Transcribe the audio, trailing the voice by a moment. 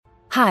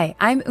Hi,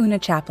 I'm Una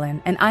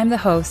Chaplin, and I'm the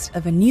host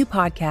of a new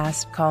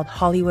podcast called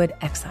Hollywood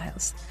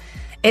Exiles.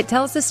 It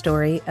tells the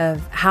story of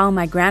how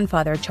my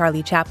grandfather,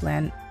 Charlie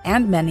Chaplin,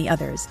 and many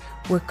others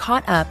were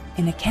caught up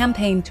in a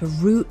campaign to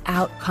root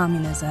out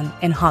communism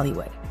in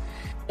Hollywood.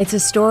 It's a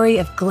story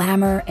of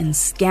glamour and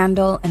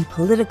scandal and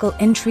political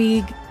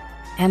intrigue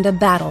and a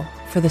battle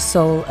for the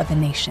soul of a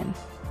nation.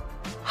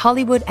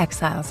 Hollywood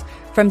Exiles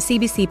from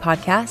CBC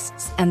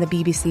Podcasts and the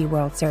BBC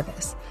World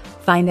Service.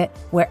 Find it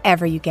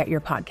wherever you get your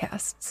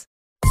podcasts.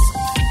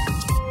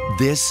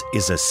 This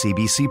is a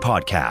CBC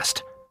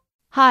podcast.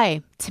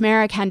 Hi,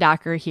 Tamara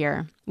Kandaker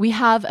here. We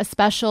have a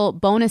special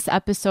bonus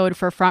episode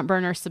for Front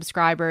Burner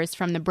subscribers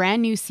from the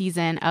brand new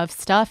season of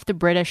Stuff the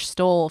British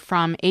Stole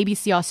from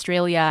ABC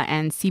Australia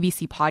and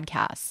CBC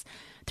Podcasts.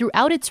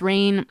 Throughout its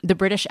reign, the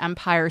British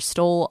Empire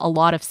stole a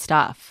lot of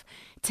stuff.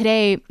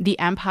 Today, the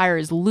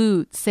empire's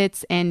loot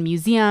sits in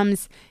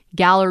museums,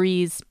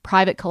 galleries,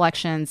 private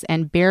collections,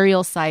 and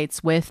burial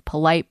sites with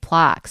polite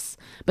plaques.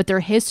 But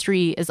their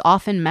history is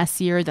often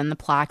messier than the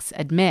plaques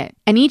admit.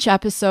 In each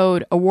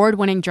episode,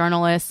 award-winning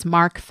journalist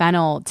Mark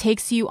Fennell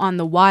takes you on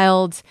the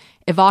wild,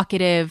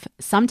 evocative,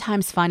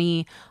 sometimes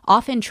funny,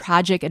 often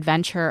tragic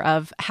adventure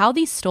of how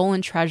these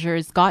stolen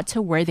treasures got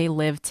to where they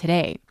live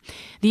today.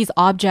 These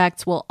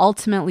objects will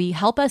ultimately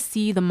help us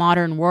see the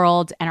modern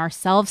world and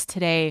ourselves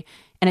today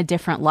in a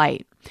different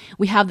light.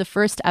 We have the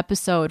first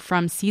episode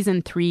from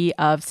season 3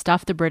 of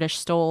Stuff the British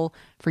Stole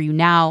for you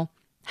now.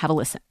 Have a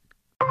listen.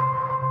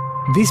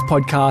 This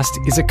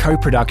podcast is a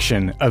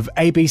co-production of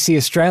ABC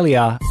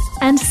Australia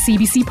and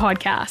CBC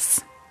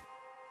Podcasts.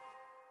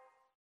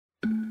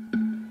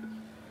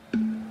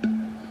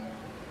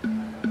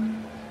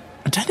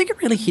 I don't think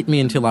it really hit me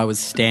until I was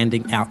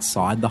standing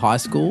outside the high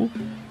school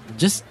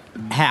just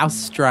how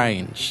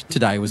strange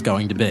today was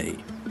going to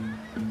be.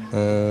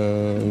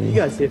 You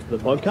guys here for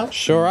the podcast?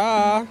 Sure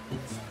are.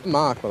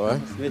 Mark, by the way.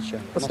 Nice to meet you.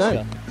 What's your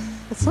name?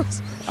 That's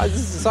nice.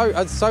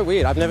 It's so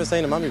weird. I've never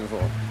seen a mummy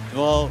before.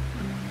 Well,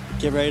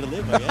 get ready to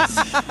live, I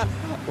guess.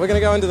 We're going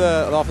to go into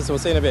the office. We'll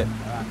see you in a bit.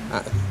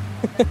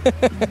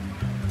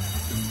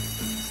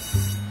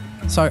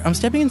 So I'm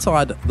stepping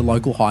inside the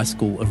local high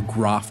school of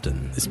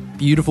Grafton, this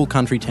beautiful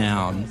country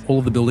town. All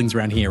of the buildings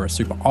around here are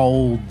super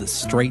old, the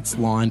streets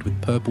lined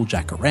with purple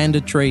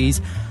jacaranda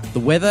trees. The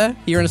weather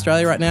here in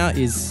Australia right now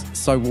is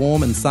so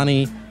warm and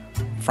sunny.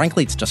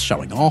 Frankly, it's just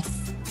showing off.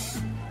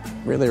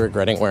 Really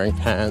regretting wearing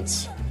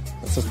pants.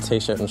 It's a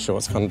t-shirt and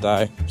shorts kind of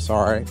day.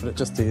 Sorry, but it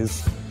just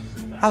is.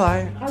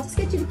 Hello. I'll just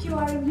get you the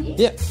QR in here.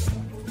 Yep.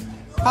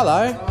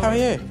 Hello, how are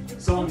you?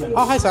 Simon.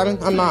 Oh, hi Simon,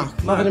 I'm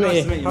Mark. Lovely to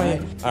meet you. How are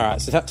you? All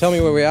right, so tell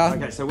me where we are.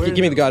 Okay, so Give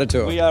me the guided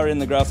tour. We are in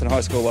the Grafton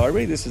High School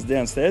Library. This is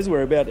downstairs.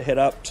 We're about to head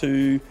up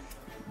to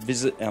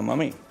visit our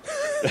mummy.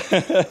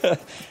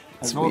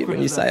 It's weird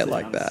when you say it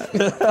like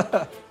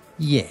that.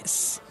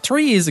 Yes.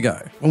 3 years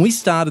ago, when we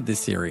started this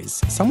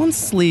series, someone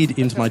slid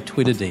into my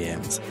Twitter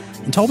DMs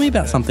and told me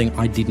about something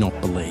I did not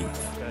believe.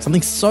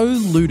 Something so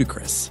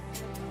ludicrous,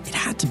 it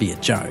had to be a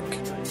joke.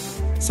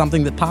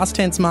 Something that past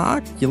tense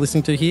Mark, you're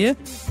listening to here,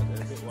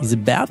 is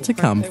about to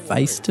come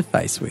face to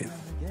face with.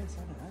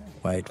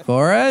 Wait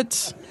for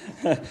it.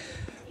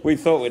 We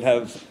thought we'd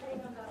have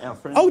our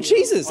friend. Oh,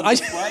 Jesus.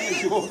 As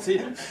you walked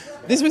in.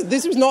 This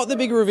was not the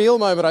big reveal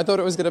moment I thought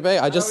it was going to be.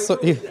 I just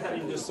Had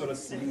him just sort of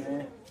sitting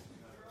there.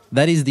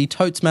 That is the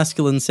totes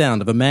masculine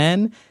sound of a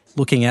man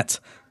looking at,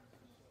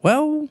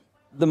 well,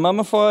 The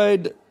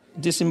mummified,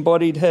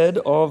 disembodied head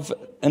of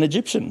an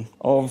Egyptian,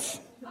 of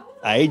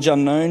age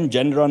unknown,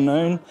 gender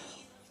unknown,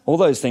 all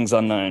those things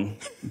unknown.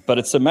 But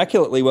it's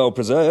immaculately well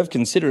preserved,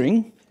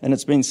 considering, and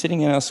it's been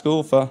sitting in our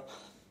school for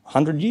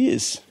 100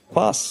 years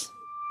plus.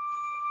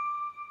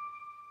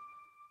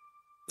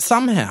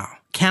 somehow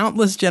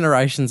countless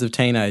generations of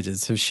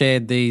teenagers have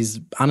shared these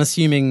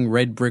unassuming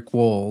red brick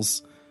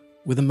walls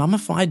with a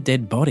mummified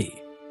dead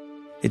body.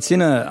 It's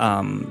in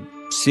a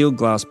sealed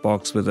glass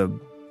box with a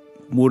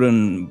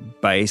wooden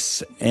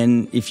base,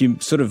 and if you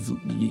sort of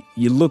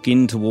you look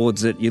in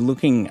towards it, you're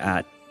looking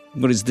at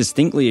what is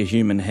distinctly a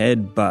human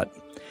head, but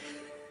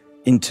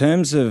in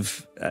terms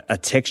of a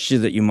texture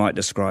that you might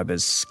describe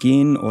as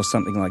skin or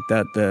something like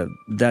that,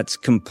 that's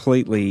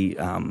completely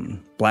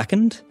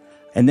blackened.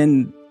 And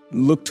then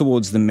look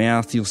towards the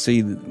mouth, you'll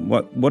see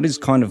what is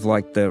kind of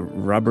like the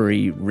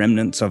rubbery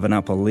remnants of an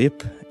upper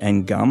lip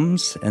and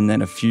gums, and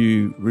then a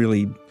few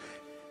really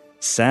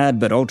sad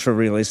but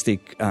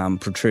ultra-realistic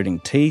protruding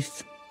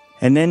teeth.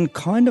 And then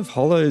kind of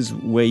hollows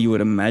where you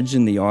would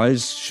imagine the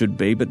eyes should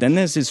be. But then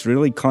there's this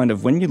really kind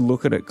of, when you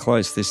look at it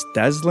close, this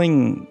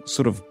dazzling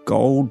sort of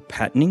gold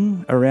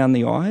patterning around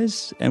the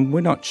eyes. And we're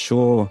not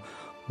sure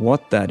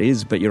what that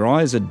is, but your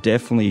eyes are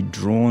definitely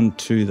drawn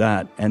to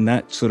that. And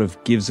that sort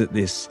of gives it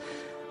this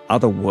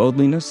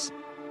otherworldliness.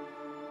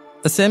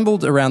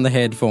 Assembled around the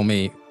head for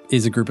me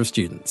is a group of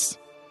students.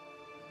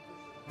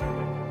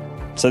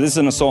 So this is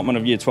an assortment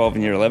of Year 12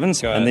 and Year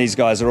 11s, and these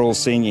guys are all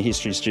senior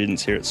history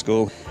students here at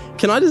school.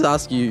 Can I just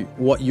ask you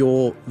what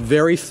your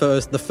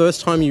the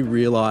first time you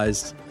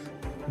realised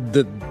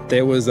that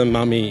there was a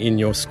mummy in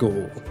your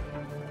school?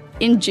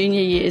 In junior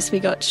years, we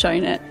got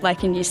shown it,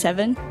 like in year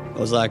 7. I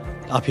was like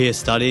up here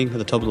studying at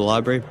the top of the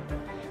library,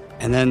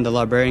 and then the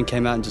librarian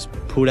came out and just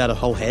pulled out a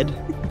whole head.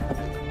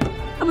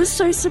 I was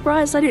so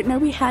surprised. I didn't know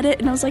we had it,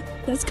 and I was like,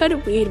 that's kind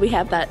of weird we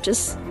have that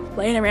just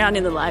laying around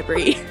in the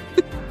library.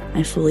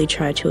 I fully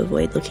try to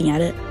avoid looking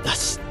at it.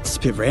 That's a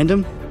bit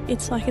random.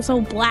 It's like it's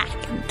all black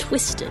and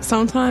twisted.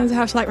 Sometimes I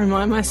have to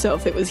remind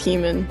myself it was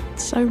human.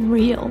 It's so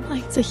real,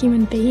 like it's a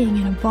human being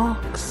in a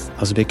box. I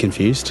was a bit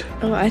confused.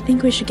 Oh, I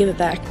think we should give it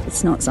back.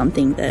 It's not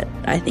something that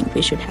I think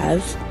we should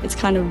have. It's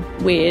kind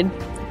of weird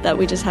that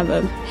we just have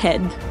a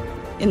head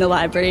in the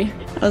library.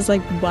 I was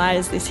like, why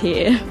is this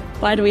here?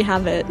 Why do we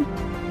have it?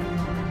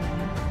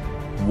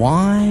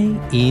 Why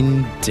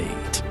indeed?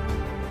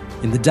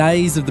 In the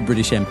days of the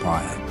British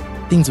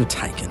Empire, things were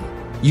taken.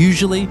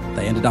 Usually,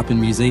 they ended up in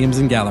museums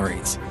and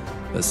galleries.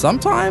 But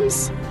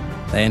sometimes,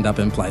 they end up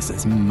in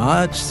places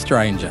much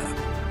stranger.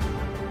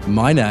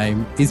 My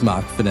name is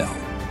Mark Fennell,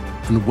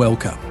 and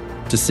welcome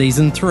to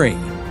Season 3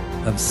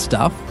 of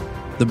Stuff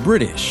the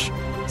British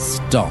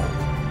Stole.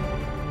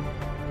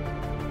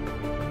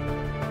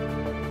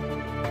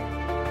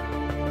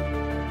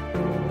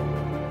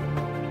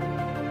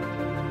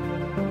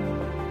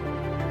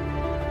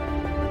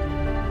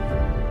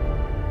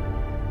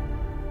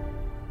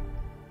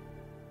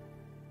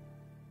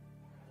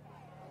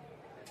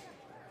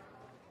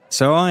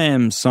 So I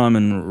am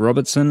Simon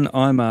Robertson.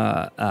 I'm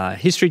a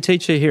history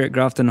teacher here at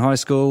Grafton High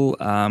School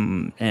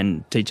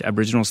and teach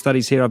Aboriginal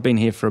studies here. I've been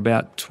here for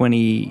about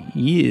 20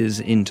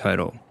 years in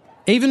total.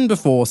 Even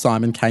before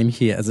Simon came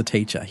here as a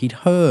teacher, he'd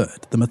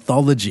heard the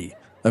mythology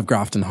of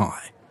Grafton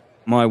High.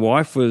 My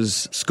wife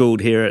was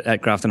schooled here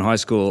at Grafton High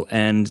School,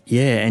 and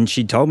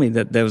she told me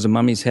that there was a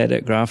mummy's head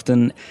at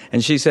Grafton,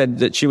 and she said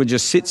that she would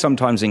just sit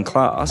sometimes in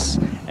class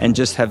and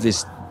just have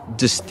this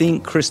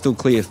distinct, crystal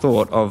clear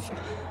thought of,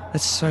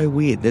 that's so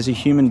weird. There's a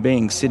human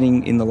being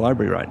sitting in the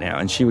library right now,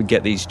 and she would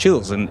get these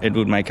chills, and it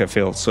would make her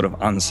feel sort of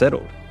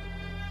unsettled.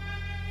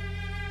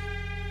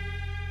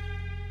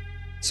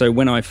 So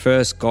when I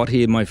first got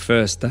here, my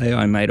first day,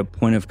 I made a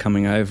point of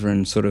coming over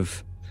and sort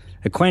of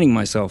acquainting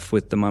myself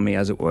with the mummy,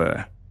 as it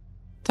were.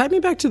 Take me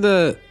back to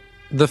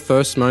the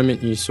first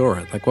moment you saw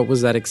it. Like, what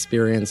was that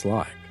experience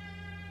like?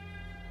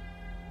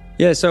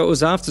 Yeah, so it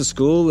was after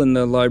school, and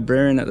the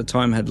librarian at the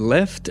time had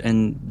left,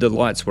 and the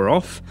lights were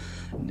off.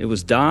 It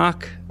was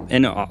dark,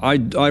 and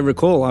I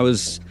recall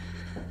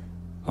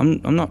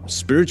I'm not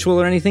spiritual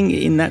or anything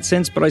in that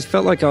sense, but I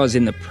felt like I was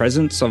in the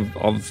presence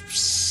of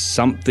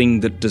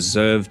something that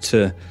deserved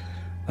to,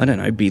 I don't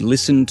know, be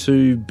listened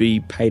to,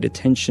 be paid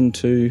attention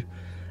to,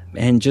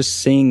 and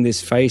just seeing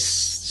this face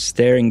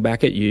staring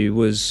back at you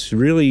was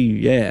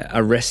really,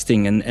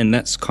 arresting, and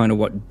that's kind of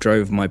what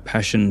drove my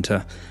passion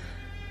to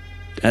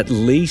at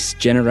least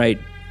generate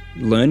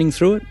learning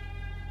through it.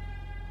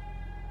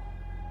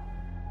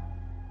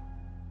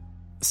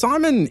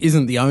 Simon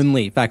isn't the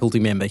only faculty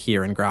member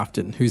here in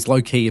Grafton who's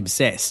low-key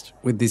obsessed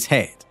with this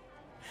head.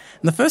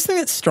 And the first thing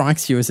that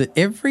strikes you is that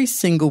every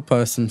single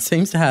person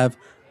seems to have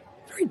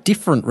a very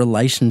different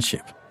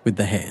relationship with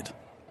the head.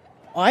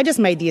 I just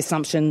made the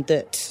assumption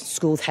that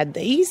schools had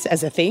these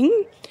as a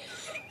thing.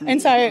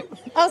 And so I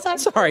was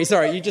like...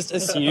 Sorry, you just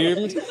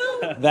assumed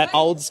that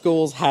old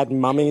schools had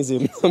mummies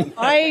in them.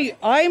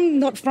 I'm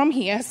not from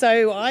here,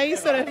 so I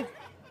sort of...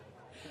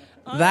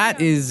 That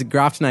is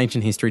Grafton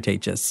Ancient History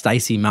teacher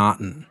Stacey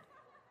Martin.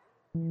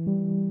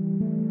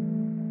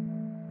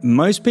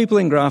 Most people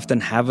in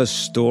Grafton have a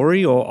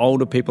story, or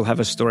older people have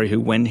a story who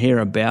went here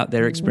about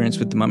their experience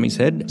with the mummy's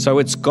head. So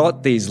it's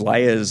got these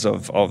layers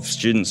of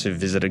students who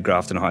visited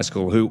Grafton High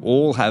School who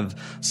all have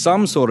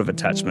some sort of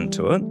attachment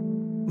to it.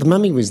 The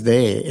mummy was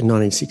there in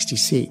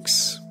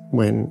 1966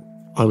 when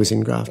I was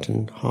in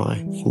Grafton High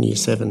in Year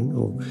 7,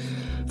 or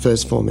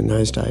first form in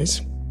those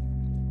days.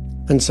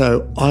 And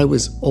so I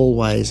was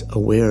always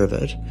aware of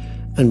it.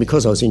 And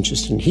because I was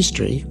interested in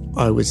history,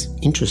 I was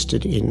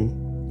interested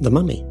in the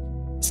mummy.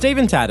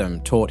 Stephen Tatum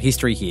taught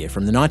history here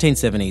from the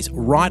 1970s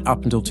right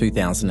up until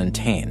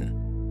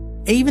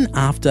 2010. Even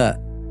after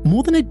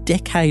more than a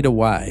decade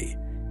away,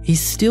 he's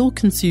still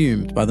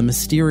consumed by the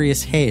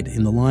mysterious head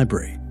in the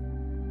library.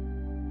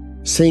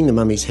 Seeing the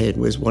mummy's head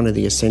was one of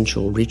the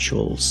essential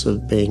rituals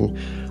of being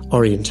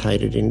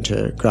orientated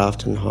into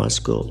Grafton High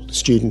School.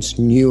 Students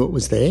knew it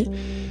was there.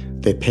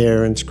 Their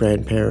parents,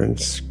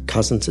 grandparents,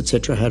 cousins,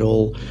 etc. had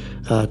all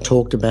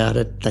talked about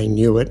it. They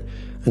knew it.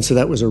 And so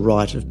that was a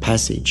rite of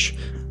passage.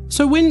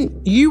 So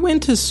when you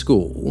went to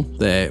school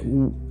there,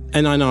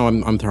 and I know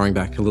I'm throwing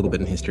back a little bit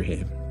in history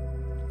here,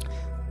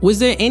 was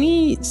there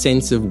any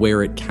sense of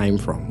where it came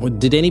from?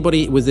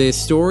 Was there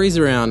stories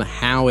around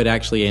how it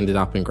actually ended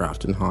up in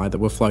Grafton High that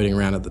were floating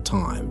around at the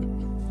time?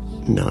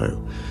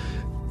 No.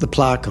 The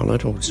plaque on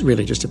it was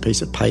really just a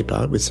piece of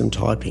paper with some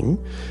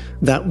typing.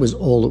 That was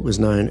all that was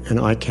known, and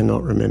I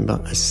cannot remember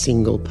a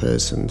single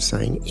person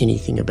saying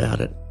anything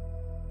about it.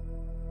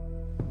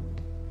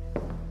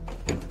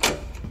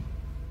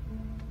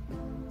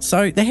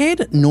 So the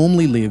head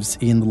normally lives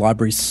in the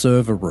library's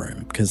server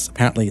room because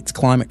apparently it's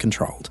climate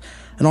controlled.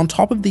 And on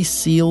top of this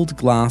sealed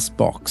glass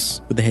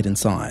box with the head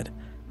inside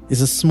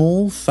is a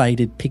small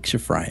faded picture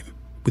frame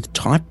with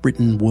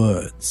typewritten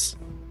words.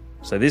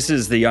 So this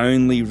is the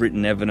only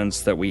written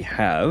evidence that we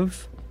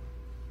have.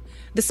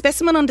 The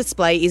specimen on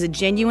display is a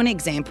genuine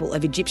example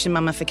of Egyptian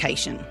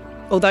mummification.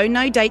 Although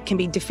no date can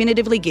be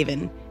definitively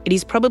given, it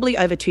is probably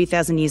over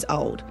 2,000 years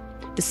old.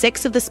 The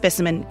sex of the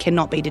specimen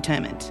cannot be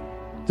determined.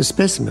 The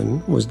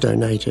specimen was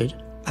donated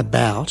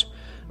about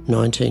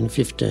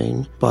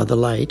 1915 by the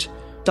late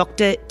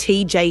Dr.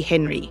 T.J.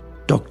 Henry.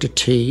 Dr.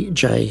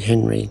 T.J.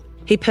 Henry.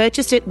 He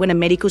purchased it when a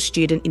medical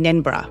student in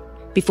Edinburgh,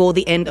 before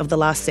the end of the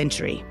last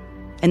century,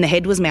 and the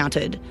head was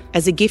mounted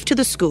as a gift to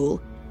the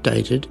school.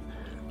 Dated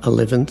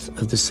 11th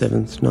of the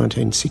 7th,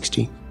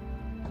 1960.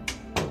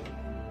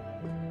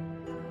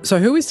 So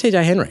who is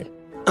T.J. Henry?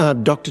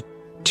 Dr.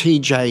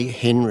 T.J.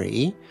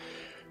 Henry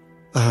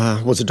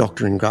was a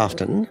doctor in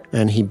Grafton,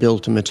 and he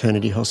built a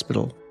maternity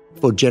hospital.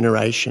 For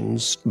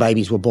generations,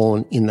 babies were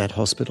born in that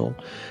hospital.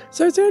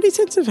 So is there any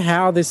sense of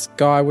how this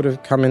guy would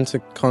have come into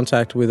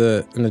contact with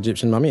an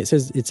Egyptian mummy? It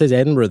says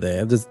Edinburgh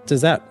there.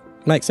 Does that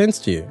make sense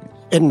to you?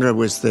 Edinburgh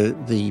was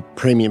the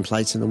premium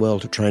place in the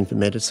world to train for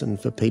medicine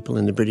for people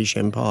in the British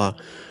Empire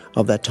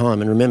of that time.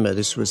 And remember,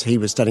 he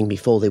was studying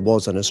before there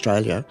was an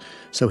Australia,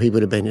 so he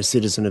would have been a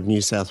citizen of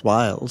New South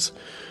Wales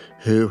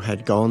who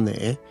had gone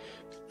there,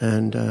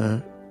 and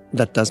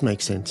that does make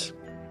sense.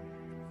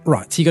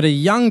 Right, so you got a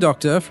young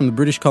doctor from the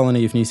British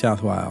colony of New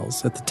South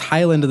Wales at the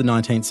tail end of the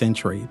 19th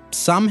century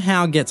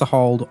somehow gets a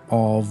hold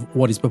of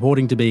what is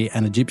purporting to be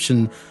an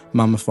Egyptian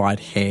mummified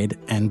head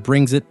and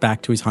brings it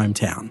back to his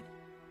hometown.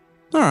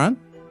 All right,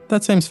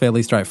 that seems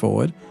fairly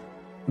straightforward.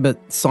 But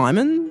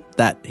Simon,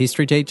 that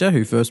history teacher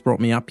who first brought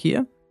me up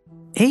here,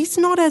 he's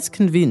not as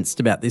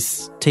convinced about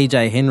this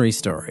T.J. Henry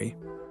story.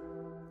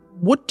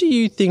 What do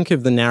you think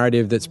of the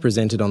narrative that's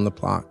presented on the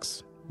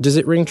plaques? Does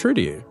it ring true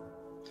to you?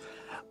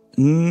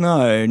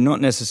 No,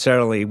 not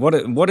necessarily.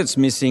 What it's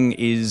missing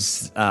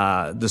is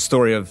the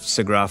story of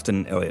Sir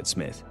Grafton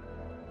Elliott-Smith.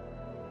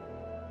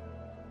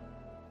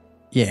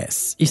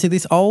 Yes. You see,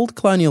 this old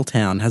colonial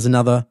town has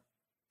another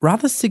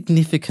rather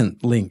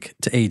significant link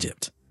to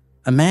Egypt.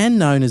 A man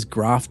known as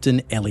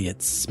Grafton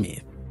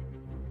Elliott-Smith,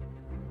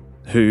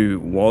 who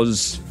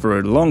was, for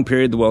a long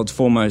period, the world's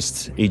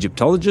foremost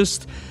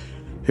Egyptologist,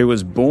 who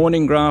was born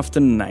in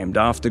Grafton, named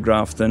after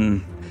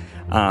Grafton,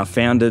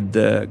 founded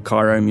the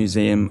Cairo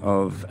Museum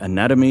of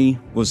Anatomy,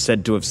 was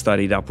said to have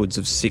studied upwards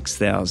of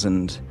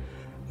 6,000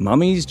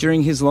 mummies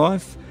during his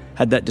life,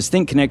 had that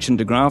distinct connection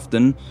to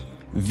Grafton,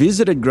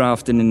 visited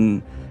Grafton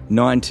in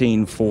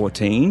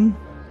 1914,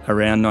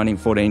 around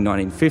 1914,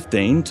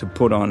 1915, to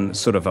put on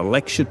sort of a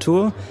lecture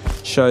tour,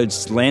 showed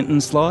lantern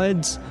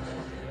slides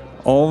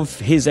of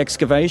his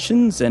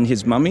excavations and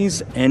his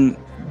mummies, and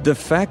the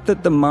fact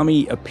that the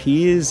mummy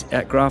appears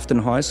at Grafton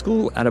High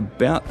School at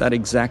about that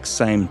exact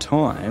same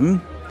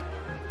time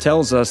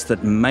tells us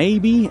that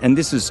maybe, and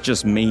this is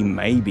just me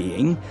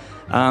maybeing,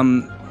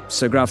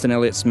 Sir Grafton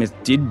Elliott-Smith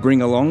did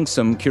bring along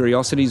some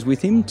curiosities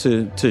with him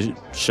to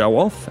show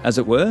off, as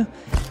it were,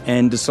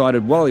 and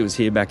decided while he was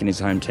here back in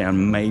his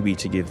hometown maybe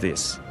to give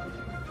this.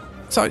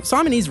 So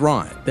Simon is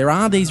right. There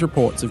are these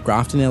reports of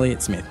Grafton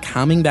Elliott-Smith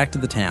coming back to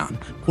the town,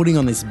 putting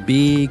on this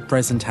big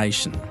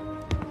presentation.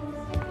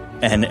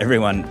 And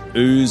everyone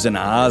oohs and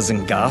ahs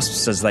and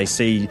gasps as they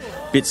see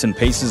bits and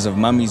pieces of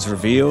mummies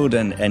revealed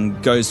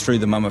and goes through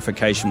the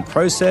mummification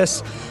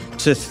process.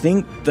 To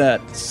think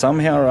that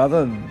somehow or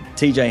other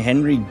T.J.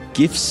 Henry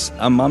gifts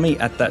a mummy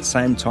at that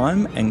same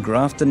time and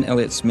Grafton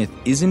Elliott-Smith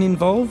isn't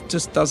involved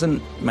just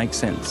doesn't make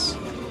sense.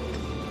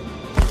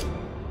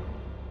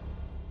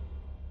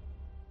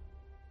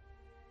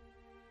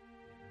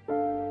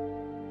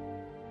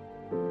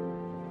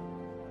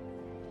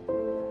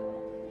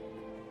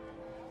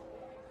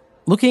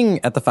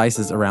 Looking at the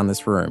faces around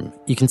this room,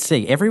 you can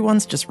see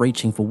everyone's just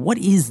reaching for what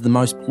is the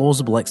most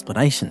plausible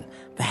explanation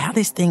for how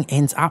this thing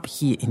ends up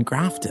here in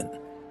Grafton.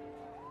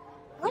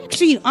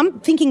 Actually, I'm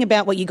thinking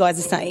about what you guys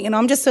are saying, and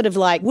I'm just sort of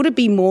like, would it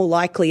be more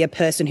likely a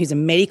person who's a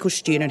medical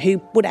student who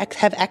would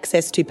have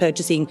access to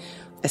purchasing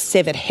a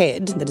severed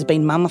head that has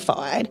been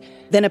mummified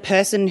than a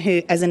person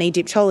who, as an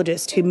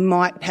Egyptologist, who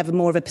might have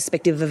more of a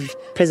perspective of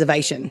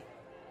preservation?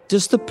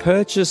 Just the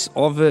purchase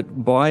of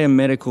it by a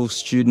medical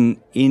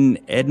student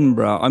in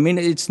Edinburgh, I mean,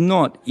 it's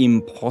not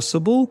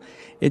impossible.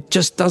 It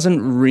just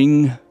doesn't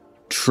ring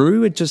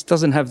true. It just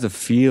doesn't have the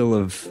feel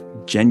of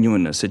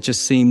genuineness. It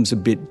just seems a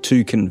bit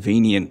too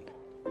convenient.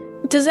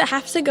 Does it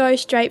have to go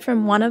straight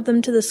from one of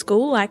them to the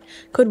school? Like,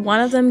 could one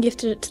of them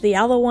gift it to the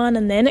other one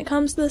and then it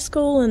comes to the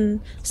school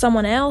and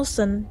someone else?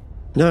 And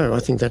no, I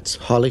think that's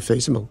highly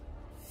feasible.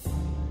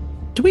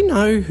 Do we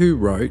know who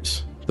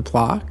wrote the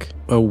plaque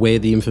or where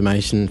the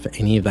information for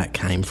any of that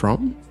came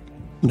from?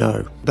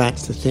 No,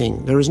 that's the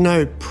thing. There is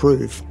no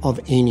proof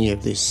of any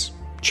of this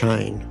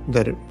chain,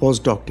 that it was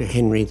Dr.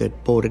 Henry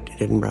that bought it to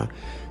Edinburgh.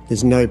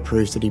 There's no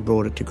proof that he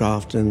brought it to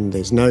Grafton.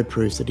 There's no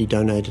proof that he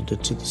donated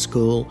it to the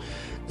school.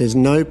 There's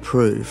no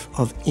proof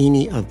of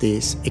any of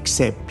this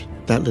except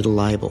that little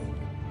label.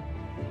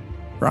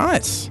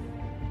 Right.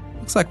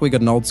 Looks like we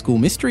got an old school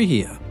mystery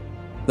here.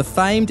 The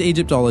famed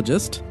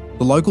Egyptologist,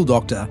 the local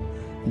doctor,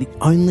 The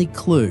only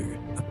clue,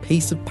 a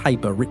piece of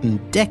paper written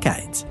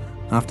decades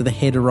after the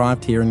head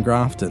arrived here in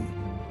Grafton.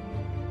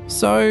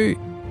 So,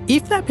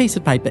 if that piece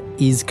of paper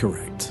is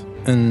correct,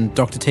 and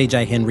Dr.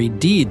 TJ Henry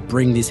did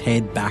bring this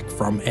head back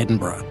from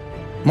Edinburgh,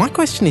 my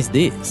question is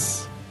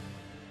this.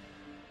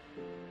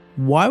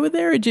 Why were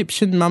there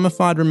Egyptian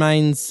mummified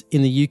remains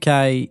in the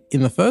UK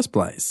in the first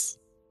place?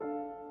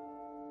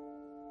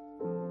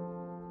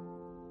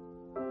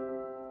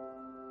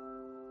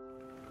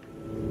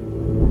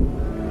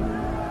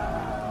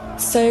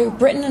 So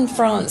Britain and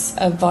France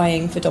are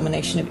vying for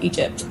domination of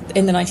Egypt.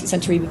 In the 19th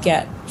century, we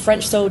get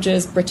French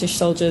soldiers, British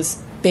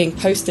soldiers being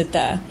posted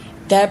there.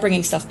 They're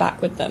bringing stuff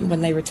back with them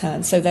when they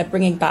return. So they're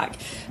bringing back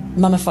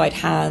mummified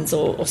hands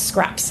or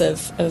scraps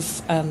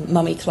of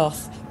mummy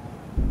cloth.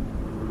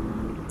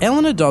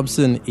 Eleanor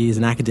Dobson is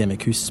an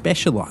academic who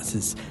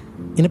specialises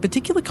in a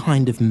particular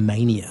kind of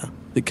mania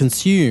that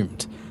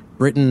consumed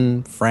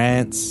Britain,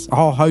 France, a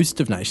whole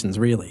host of nations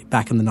really,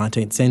 back in the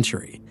 19th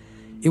century.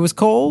 It was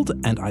called,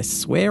 and I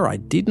swear I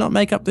did not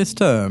make up this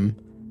term,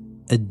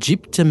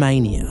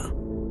 Egyptomania.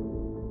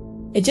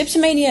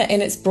 Egyptomania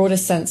in its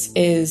broadest sense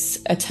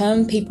is a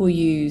term people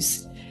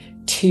use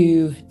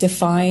to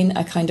define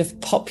a kind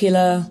of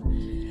popular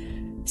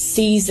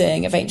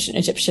seizing of ancient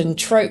Egyptian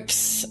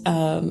tropes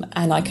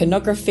and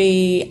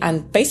iconography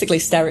and basically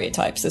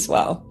stereotypes as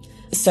well.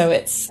 So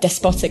it's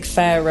despotic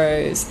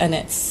pharaohs and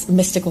it's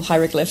mystical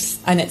hieroglyphs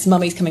and it's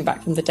mummies coming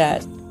back from the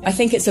dead. I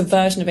think it's a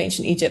version of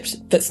ancient Egypt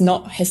that's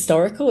not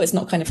historical, it's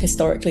not kind of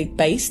historically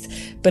based,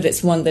 but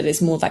it's one that is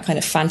more that kind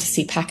of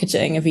fantasy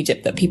packaging of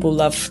Egypt that people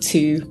love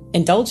to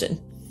indulge in.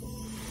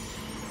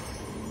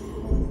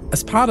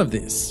 As part of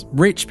this,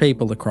 rich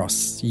people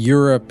across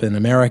Europe and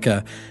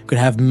America could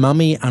have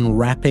mummy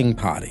unwrapping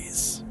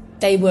parties.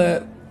 They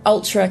were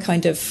ultra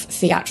kind of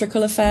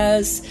theatrical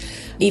affairs.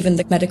 Even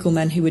the medical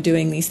men who were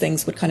doing these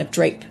things would kind of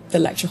drape the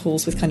lecture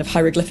halls with kind of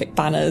hieroglyphic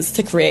banners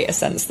to create a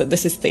sense that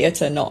this is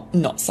theatre,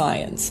 not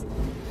science.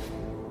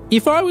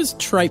 If I was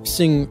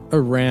traipsing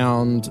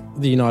around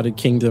the United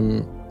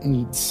Kingdom,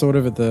 sort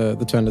of at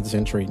the turn of the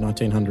century,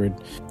 1900,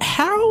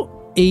 how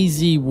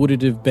easy would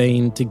it have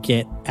been to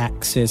get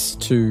access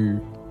to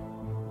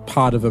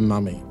part of a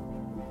mummy?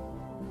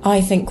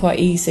 I think quite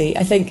easy.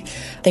 I think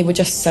they were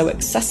just so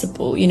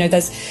accessible. You know,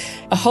 there's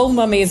a whole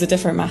mummy is a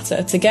different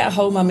matter. To get a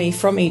whole mummy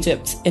from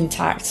Egypt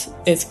intact,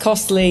 it's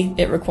costly,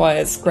 it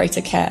requires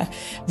greater care.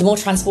 The more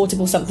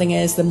transportable something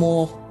is, the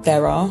more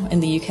there are in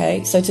the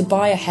UK. So to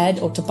buy a head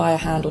or to buy a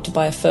hand or to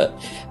buy a foot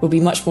would be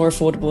much more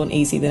affordable and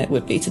easy than it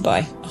would be to buy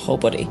a whole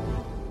body.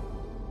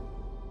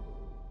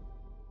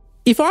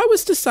 If I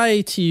was to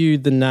say to you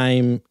the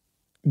name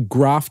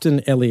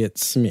Grafton Elliott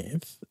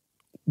Smith,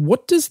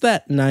 what does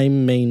that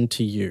name mean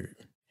to you?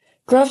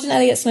 Grafton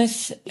Elliott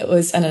Smith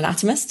was an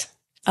anatomist.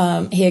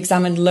 He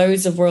examined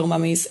loads of royal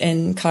mummies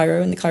in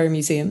Cairo, in the Cairo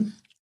Museum,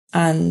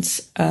 and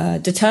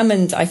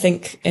determined, I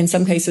think, in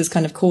some cases,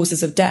 kind of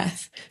causes of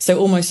death. So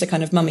almost a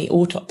kind of mummy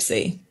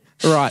autopsy.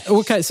 Right.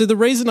 Okay, so the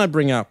reason I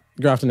bring up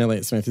Grafton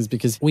Elliott Smith is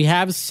because we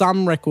have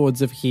some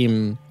records of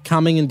him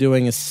coming and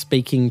doing a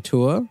speaking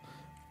tour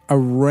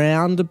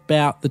around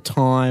about the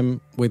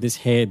time where this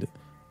head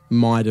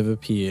might have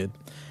appeared.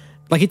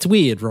 Like, it's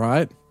weird,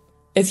 right?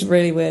 It's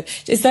really weird.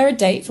 Is there a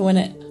date for when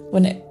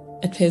it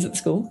appears at the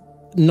school?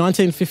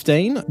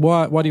 1915?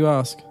 Why do you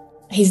ask?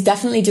 He's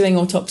definitely doing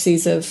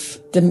autopsies of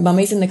the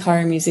mummies in the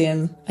Cairo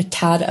Museum a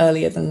tad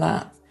earlier than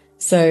that.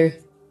 So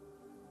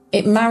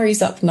it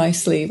marries up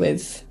nicely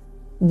with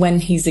when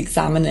he's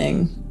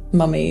examining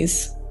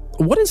mummies.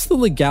 What is the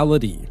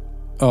legality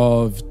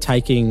of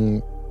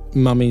taking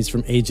mummies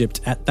from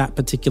Egypt at that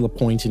particular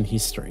point in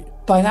history?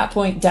 By that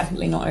point,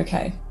 definitely not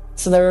okay.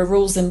 So there are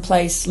rules in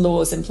place,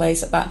 laws in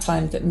place at that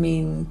time that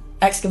mean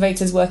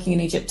excavators working in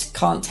Egypt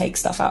can't take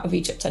stuff out of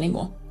Egypt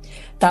anymore.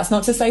 That's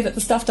not to say that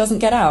the stuff doesn't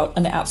get out,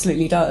 and it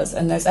absolutely does.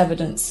 And there's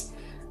evidence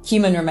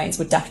human remains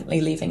were definitely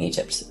leaving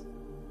Egypt,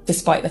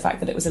 despite the fact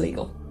that it was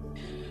illegal.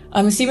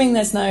 I'm assuming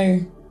there's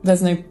no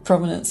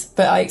provenance,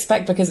 but I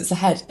expect because it's a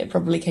head, it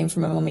probably came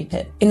from a mummy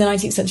pit. In the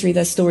 19th century,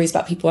 there's stories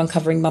about people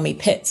uncovering mummy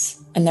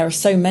pits, and there are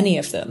so many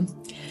of them.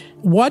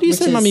 Why do you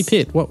say mummy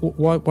pit?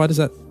 Why does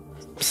that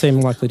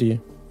seem likely to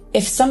you?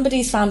 If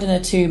somebody's found in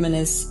a tomb and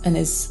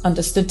is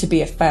understood to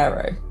be a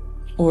pharaoh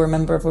or a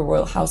member of a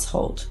royal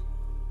household,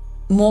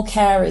 more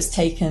care is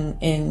taken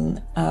in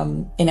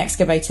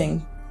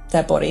excavating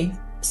their body.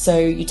 So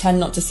you tend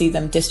not to see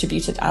them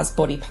distributed as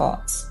body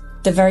parts.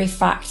 The very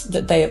fact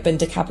that they have been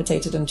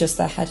decapitated and just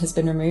their head has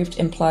been removed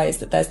implies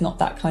that there's not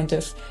that kind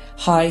of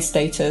high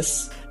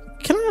status.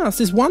 Can I ask,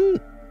 there's one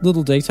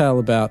little detail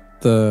about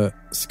the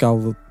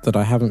skull that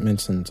I haven't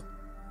mentioned.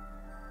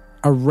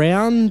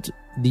 Around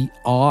the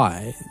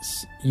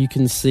eyes, you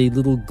can see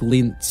little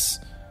glints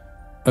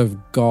of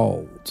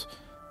gold.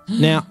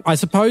 Now, I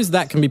suppose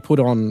that can be put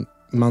on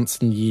months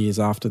and years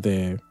after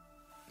they're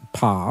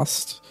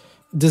passed.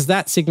 Does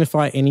that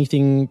signify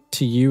anything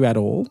to you at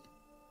all?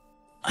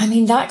 I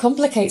mean, that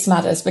complicates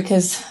matters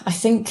because I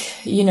think,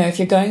 if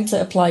you're going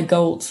to apply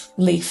gold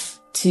leaf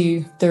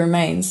to the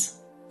remains,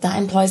 that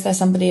implies they're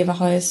somebody of a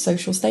higher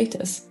social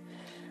status.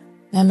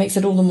 That makes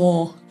it all the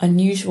more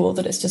unusual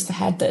that it's just the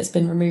head that has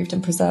been removed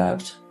and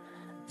preserved.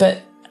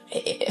 But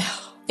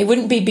it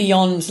wouldn't be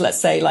beyond, let's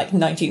say, like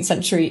 19th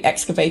century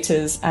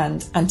excavators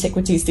and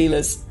antiquities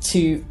dealers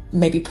to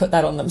maybe put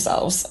that on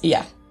themselves.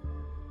 Yeah.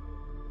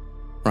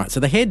 Right, so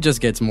the head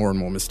just gets more and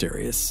more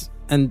mysterious.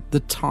 And the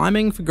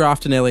timing for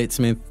Grafton Elliott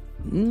Smith,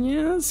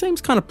 seems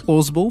kind of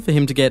plausible for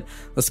him to get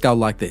a skull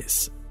like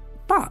this.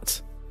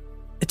 But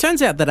it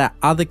turns out that our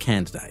other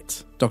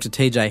candidate, Dr.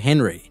 T.J.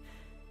 Henry,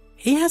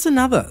 he has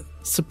another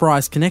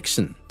surprise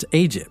connection to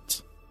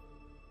Egypt.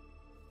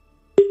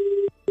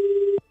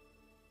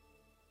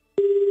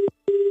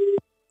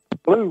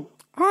 Hello.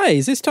 Hi,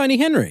 is this Tony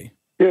Henry?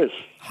 Yes.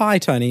 Hi,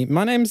 Tony.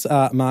 My name's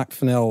Mark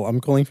Fennell. I'm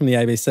calling from the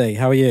ABC.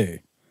 How are you?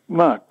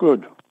 Mark,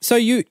 good. So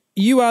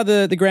you are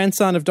the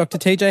grandson of Dr.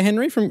 T.J.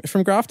 Henry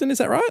from Grafton, is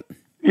that right?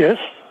 Yes.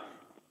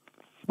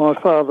 My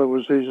father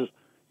was his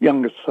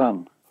youngest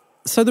son.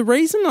 So the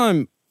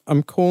reason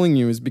I'm calling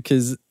you is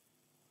because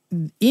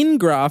in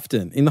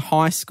Grafton, in the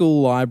high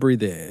school library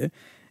there,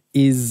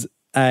 is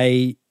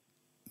a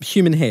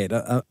human head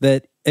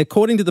that,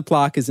 according to the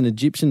plaque, is an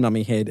Egyptian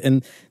mummy head.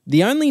 And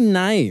the only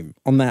name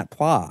on that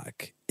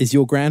plaque is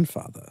your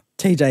grandfather,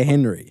 T.J.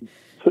 Henry.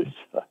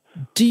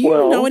 Do you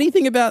know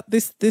anything about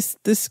this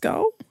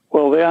skull?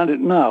 Well,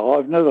 no,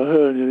 I've never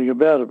heard anything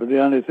about it, but the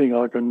only thing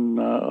I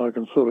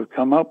can sort of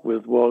come up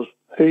with was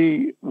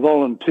he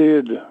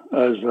volunteered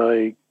as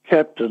a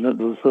captain at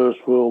the First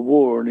World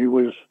War, and he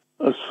was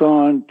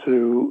assigned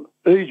to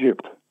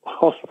Egypt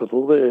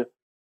Hospital there.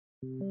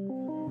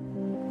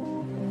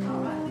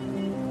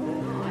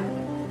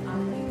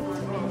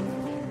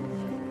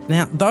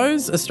 Now,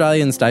 those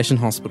Australian station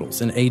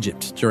hospitals in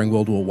Egypt during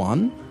World War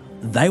I,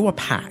 they were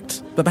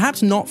packed, but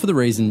perhaps not for the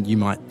reason you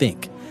might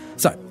think.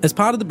 So, as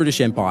part of the British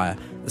Empire,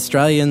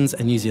 Australians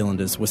and New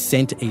Zealanders were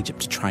sent to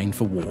Egypt to train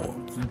for war.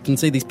 You can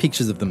see these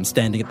pictures of them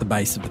standing at the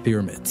base of the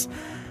pyramids.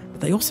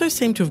 But they also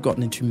seem to have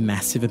gotten into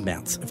massive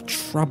amounts of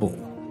trouble.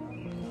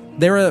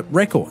 There are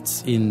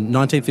records in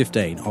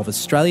 1915 of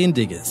Australian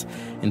diggers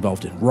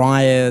involved in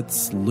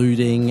riots,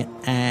 looting,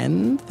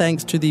 and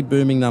thanks to the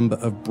booming number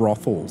of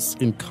brothels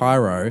in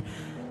Cairo,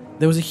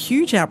 there was a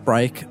huge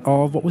outbreak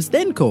of what was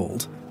then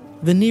called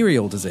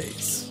venereal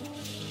disease.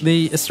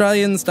 The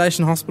Australian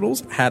station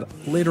hospitals had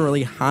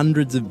literally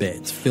hundreds of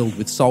beds filled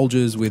with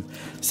soldiers with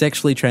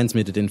sexually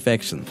transmitted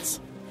infections.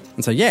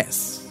 And so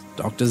yes,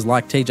 doctors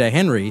like T.J.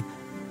 Henry,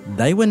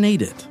 they were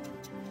needed.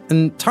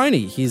 And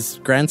Tony, his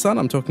grandson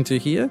I'm talking to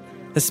here,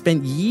 has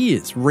spent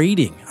years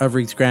reading over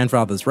his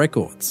grandfather's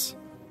records.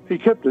 He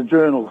kept a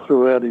journal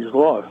throughout his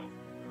life.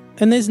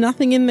 And there's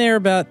nothing in there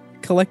about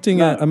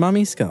collecting a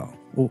mummy skull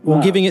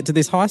or giving it to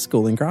this high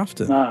school in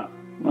Grafton? No.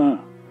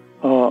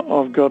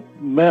 I've got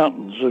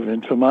mountains of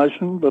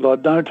information, but I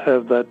don't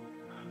have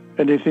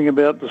anything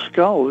about the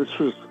skull. This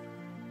was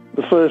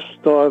the first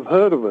I've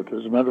heard of it,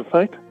 as a matter of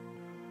fact.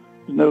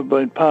 It's never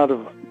been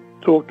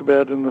talked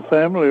about in the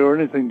family or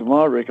anything to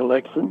my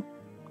recollection.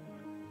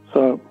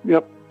 So,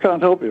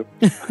 can't help you.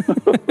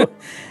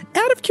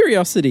 Out of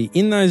curiosity,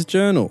 in those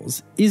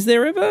journals, is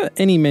there ever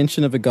any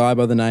mention of a guy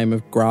by the name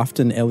of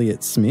Grafton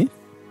Elliott Smith?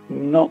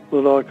 Not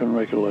that I can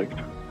recollect.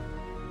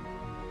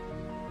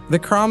 The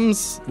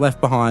crumbs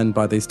left behind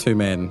by these two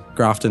men,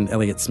 Grafton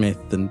Elliott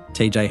Smith and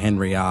T.J.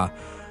 Henry, are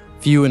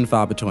few and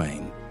far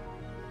between.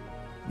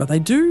 But they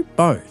do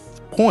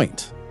both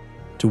point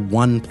to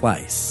one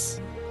place.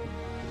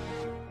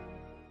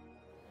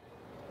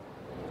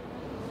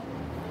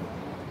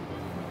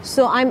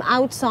 So I'm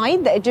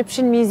outside the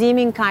Egyptian Museum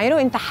in Cairo,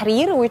 in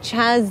Tahrir, which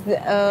has,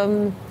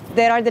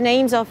 there are the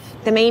names of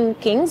the main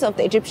kings of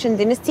the Egyptian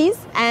dynasties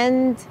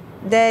and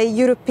the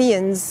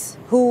Europeans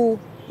who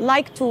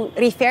like to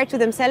refer to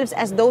themselves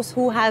as those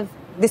who have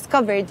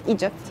discovered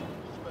Egypt.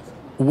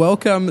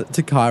 Welcome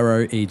to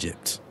Cairo,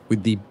 Egypt,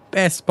 with the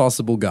best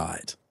possible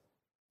guide.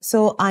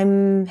 So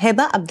I'm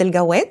Heba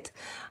Abdelgawed.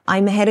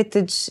 I'm a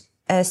heritage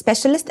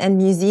specialist and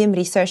museum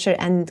researcher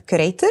and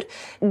curator.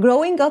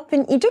 Growing up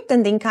in Egypt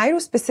and in Cairo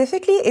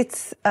specifically,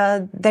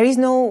 there is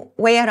no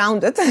way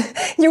around it.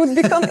 You would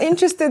become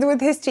interested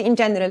with history in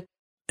general.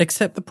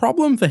 Except the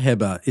problem for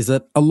Heba is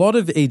that a lot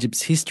of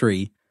Egypt's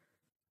history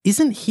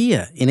isn't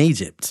here in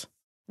Egypt.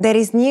 There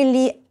is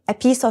nearly a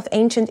piece of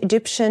ancient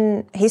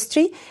Egyptian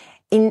history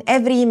in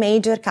every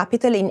major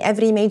capital, in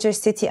every major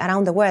city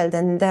around the world.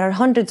 And there are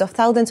hundreds of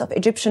thousands of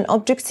Egyptian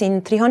objects in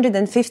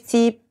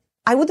 350,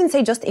 I wouldn't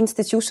say just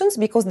institutions,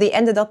 because they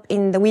ended up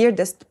in the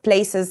weirdest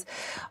places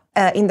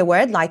in the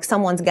world, like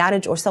someone's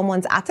garage or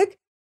someone's attic.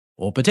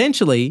 Or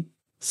potentially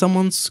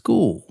someone's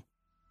school.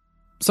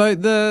 So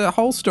the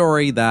whole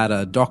story that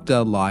a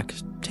doctor like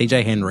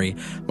T.J. Henry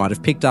might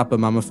have picked up a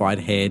mummified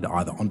head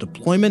either on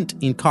deployment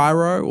in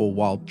Cairo or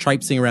while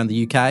traipsing around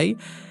the UK,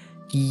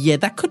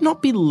 that could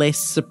not be less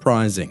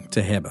surprising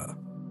to Heba.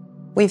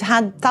 We've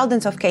had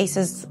thousands of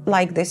cases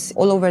like this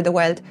all over the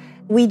world.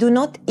 We do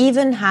not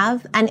even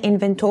have an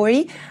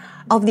inventory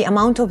of the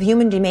amount of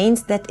human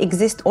remains that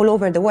exist all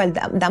over the world,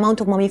 the amount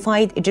of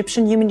mummified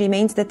Egyptian human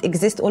remains that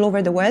exist all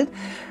over the world.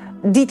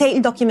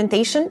 detailed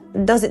documentation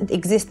doesn't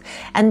exist.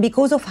 And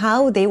because of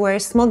how they were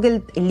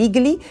smuggled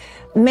illegally,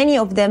 many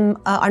of them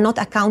are not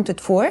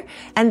accounted for,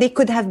 and they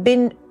could have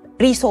been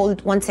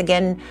resold once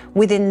again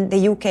within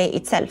the UK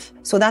itself.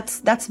 So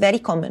that's very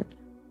common.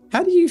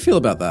 How do you feel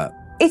about that?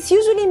 It's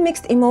usually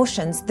mixed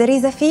emotions. There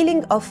is a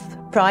feeling of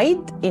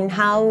pride in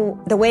how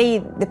the way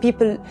the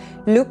people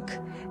look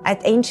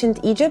at ancient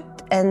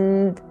Egypt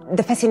and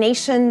the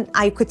fascination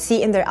I could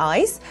see in their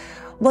eyes.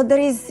 But there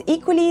is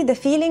equally the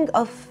feeling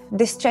of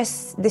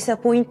distress,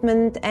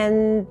 disappointment,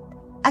 and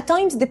at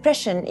times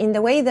depression, in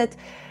the way that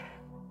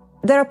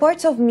there are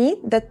parts of me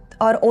that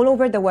are all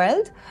over the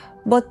world,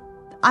 but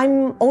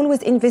I'm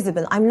always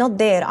invisible. I'm not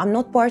there. I'm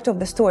not part of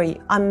the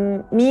story.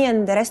 Me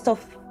and the rest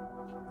of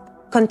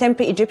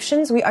contemporary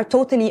Egyptians, we are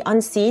totally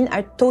unseen,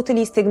 are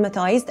totally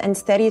stigmatized and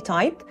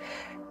stereotyped.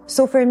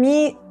 So for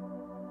me,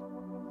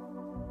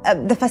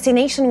 the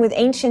fascination with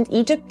ancient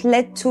Egypt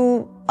led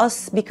to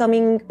us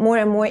becoming more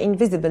and more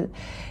invisible.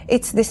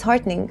 It's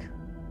disheartening.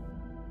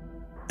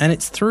 And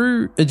it's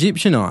through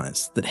Egyptian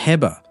eyes that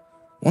Heba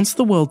wants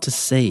the world to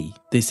see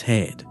this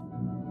head.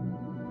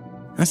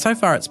 Now, so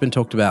far it's been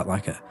talked about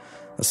like a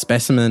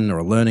specimen or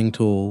a learning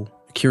tool,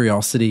 a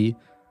curiosity,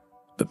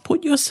 but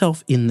put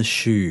yourself in the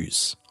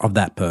shoes of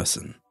that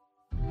person.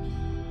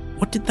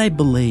 What did they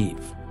believe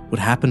would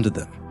happen to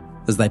them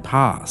as they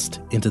passed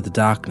into the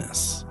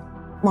darkness?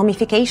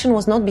 Mummification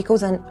was not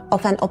because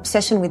of an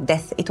obsession with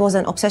death. It was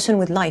an obsession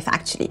with life,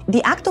 actually.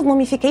 The act of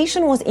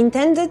mummification was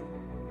intended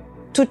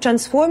to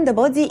transform the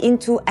body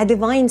into a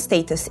divine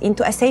status,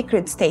 into a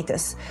sacred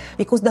status,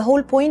 because the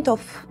whole point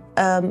of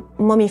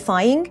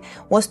mummifying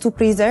was to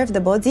preserve the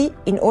body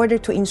in order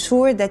to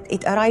ensure that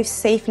it arrives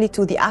safely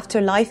to the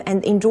afterlife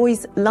and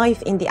enjoys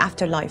life in the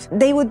afterlife.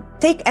 They would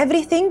take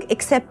everything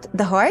except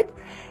the heart,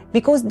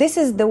 because this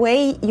is the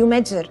way you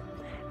measure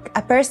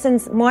a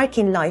person's mark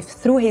in life,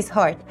 through his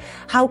heart.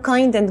 How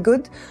kind and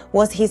good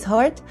was his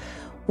heart,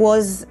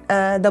 was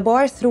the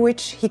bar through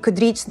which he could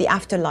reach the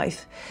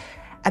afterlife.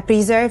 A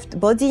preserved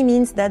body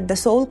means that the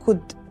soul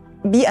could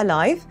be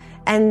alive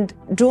and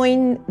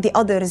join the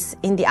others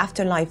in the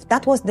afterlife.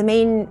 That was the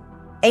main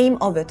aim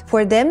of it.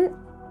 For them,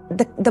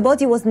 the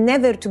body was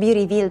never to be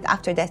revealed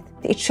after death.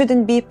 It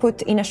shouldn't be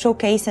put in a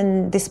showcase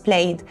and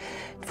displayed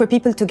for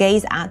people to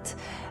gaze at.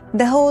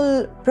 The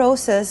whole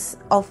process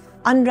of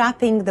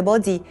unwrapping the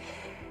body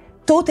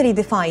totally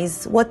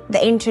defies what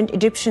the ancient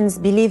Egyptians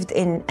believed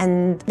in,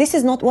 and this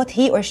is not what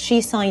he or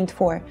she signed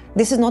for.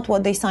 This is not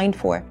what they signed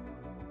for.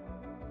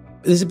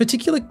 There's a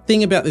particular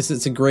thing about this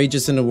that's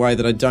egregious in a way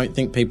that I don't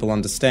think people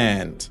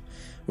understand,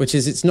 which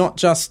is it's not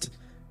just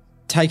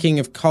taking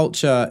of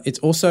culture, it's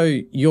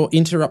also you're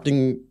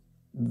interrupting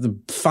the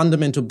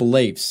fundamental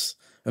beliefs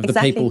of the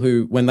people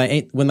who, when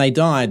they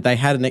died, they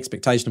had an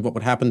expectation of what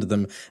would happen to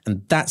them,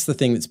 and that's the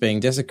thing that's being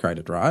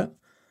desecrated, right?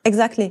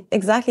 Exactly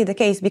the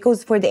case.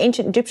 Because for the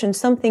ancient Egyptians,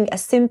 something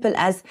as simple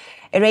as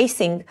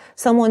erasing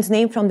someone's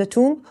name from the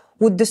tomb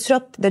would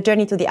disrupt the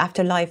journey to the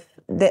afterlife.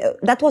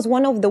 That was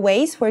one of the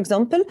ways, for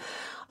example,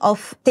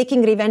 of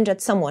taking revenge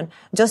at someone,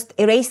 just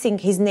erasing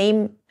his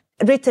name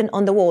written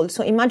on the wall.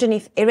 So imagine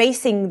if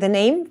erasing the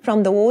name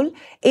from the wall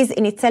is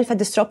in itself a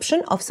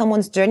disruption of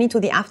someone's journey to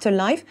the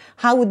afterlife,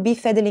 how would be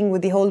fiddling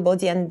with the whole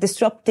body and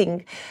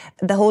disrupting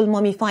the whole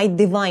mummified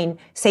divine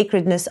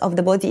sacredness of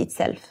the body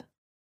itself?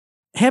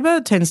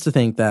 Heba tends to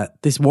think that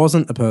this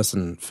wasn't a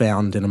person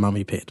found in a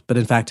mummy pit, but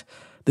in fact,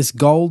 this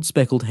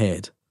gold-speckled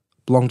head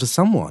belonged to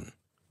someone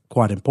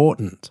quite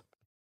important.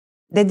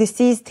 The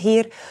deceased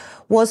here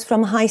was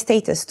from high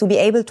status. To be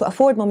able to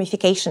afford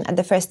mummification at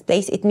the first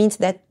place, it means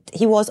that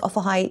he was of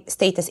a high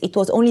status. It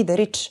was only the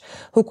rich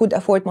who could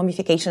afford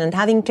mummification, and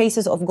having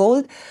traces of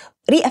gold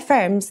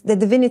reaffirms the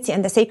divinity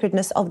and the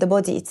sacredness of the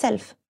body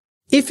itself.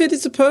 If it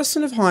is a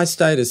person of high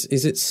status,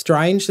 is it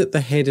strange that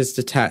the head is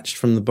detached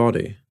from the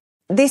body?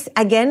 This,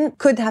 again,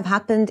 could have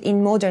happened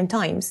in modern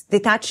times,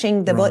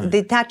 detaching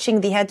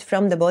the head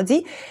from the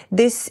body.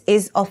 This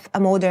is of a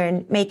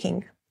modern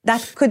making.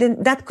 That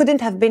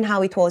couldn't have been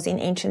how it was in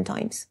ancient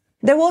times.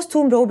 There was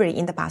tomb robbery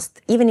in the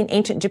past, even in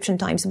ancient Egyptian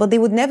times, but they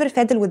would never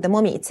fiddle with the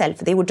mummy itself.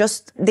 They would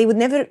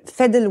never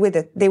fiddle with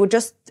it. They would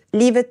just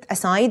leave it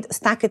aside,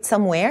 stack it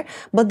somewhere,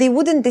 but they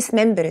wouldn't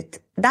dismember it.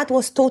 That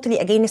was totally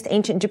against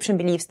ancient Egyptian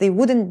beliefs. They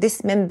wouldn't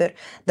dismember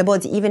the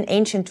body, even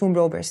ancient tomb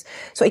robbers.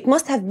 So it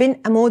must have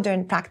been a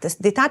modern practice.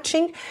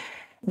 Detaching,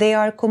 they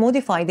are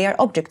commodified, they are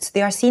objects,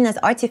 they are seen as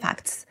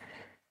artifacts.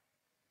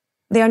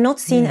 They are not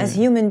seen as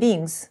human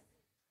beings.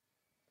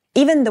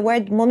 Even the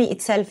word mummy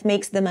itself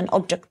makes them an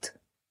object.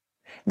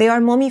 They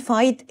are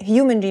mummified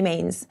human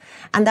remains.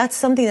 And that's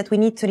something that we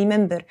need to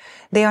remember.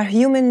 They are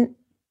human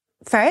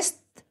first,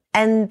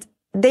 and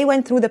they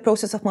went through the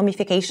process of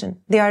mummification.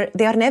 They are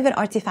never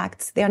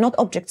artifacts. They are not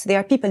objects. They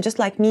are people just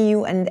like me,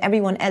 you, and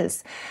everyone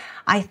else.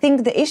 I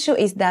think the issue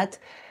is that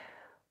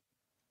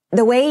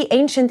the way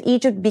ancient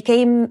Egypt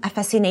became a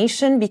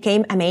fascination,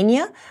 became a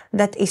mania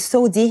that is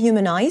so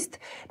dehumanized,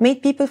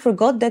 made people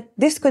forget that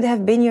this could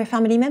have been your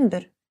family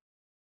member.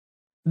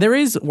 There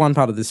is one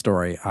part of this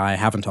story I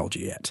haven't told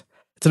you yet.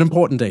 It's an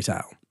important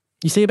detail.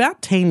 You see,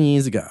 about 10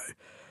 years ago,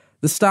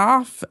 the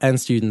staff and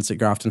students at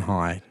Grafton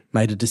High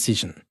made a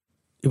decision.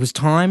 It was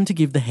time to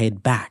give the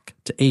head back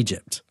to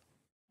Egypt.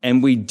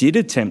 And we did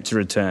attempt to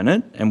return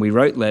it, and we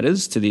wrote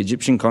letters to the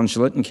Egyptian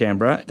consulate in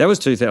Canberra. That was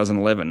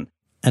 2011.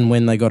 And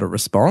when they got a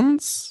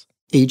response,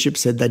 Egypt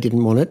said they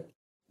didn't want it.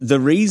 The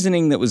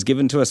reasoning that was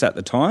given to us at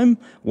the time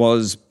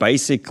was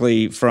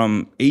basically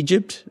from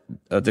Egypt,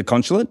 the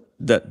consulate,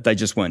 that they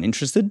just weren't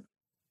interested.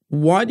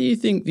 Why do you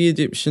think the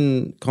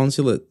Egyptian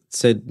consulate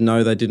said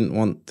no, they didn't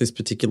want this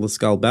particular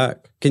skull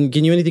back? Can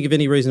you think of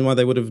any reason why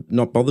they would have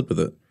not bothered with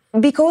it?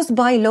 Because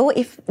by law,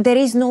 if there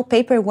is no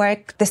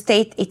paperwork, the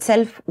state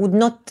itself would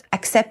not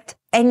accept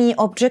any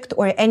object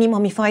or any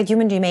mummified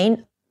human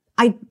remain.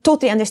 I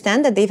totally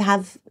understand that they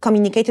have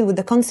communicated with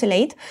the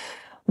consulate,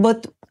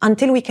 but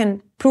until we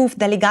can prove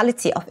the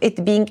legality of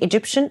it being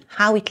Egyptian,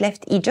 how it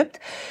left Egypt,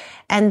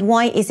 and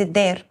why is it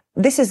there,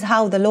 this is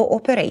how the law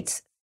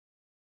operates.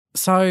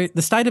 So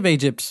the state of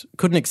Egypt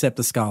couldn't accept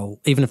the skull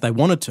even if they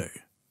wanted to.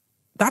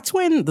 That's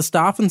when the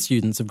staff and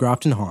students of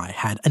Grafton High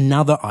had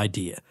another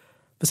idea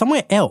for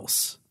somewhere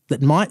else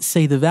that might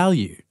see the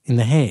value in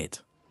the head.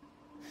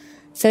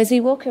 So as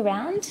we walk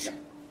around,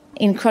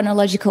 in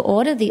chronological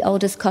order, the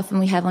oldest coffin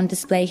we have on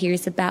display here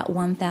is about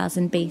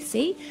 1000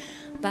 BC,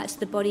 but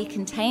the body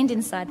contained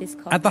inside this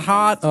coffin... At the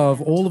heart of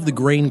all of the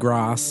green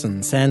grass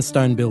and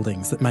sandstone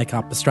buildings that make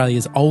up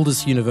Australia's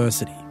oldest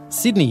university,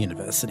 Sydney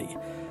University,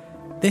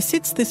 there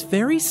sits this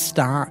very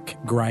stark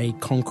grey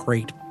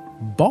concrete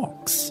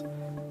box.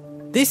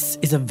 This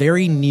is a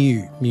very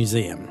new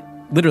museum.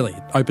 Literally,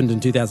 it opened in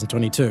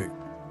 2022.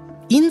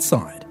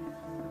 Inside,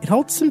 it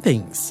holds some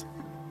things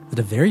that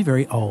are very,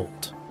 very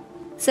old.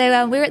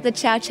 So we're at the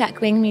Chow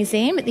Chak Wing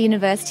Museum at the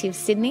University of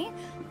Sydney.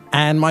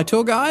 And my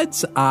tour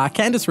guides are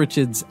Candice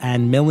Richards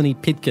and Melanie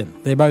Pitkin.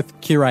 They're both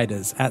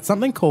curators at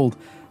something called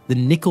the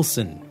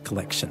Nicholson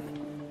Collection.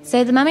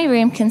 So the mummy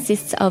room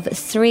consists of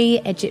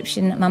 3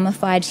 Egyptian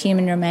mummified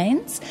human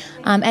remains.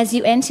 As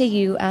you enter,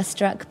 you are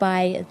struck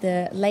by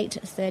the late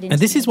 13th... And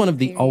this is one of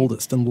the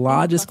oldest and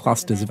largest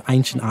clusters of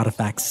ancient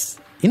artefacts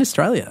in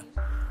Australia.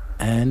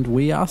 And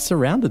we are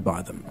surrounded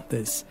by them.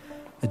 There's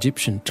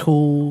Egyptian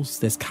tools,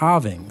 there's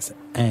carvings,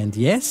 and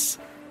yes,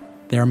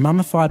 there are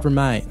mummified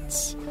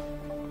remains.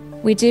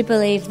 We do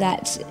believe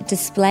that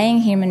displaying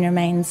human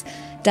remains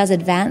does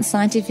advance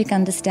scientific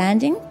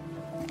understanding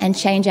and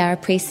change our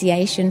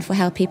appreciation for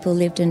how people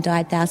lived and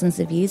died thousands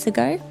of years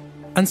ago.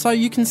 And so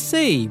you can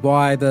see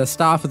why the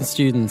staff and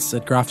students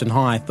at Grafton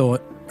High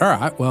thought, all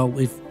right, well,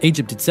 if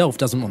Egypt itself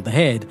doesn't want the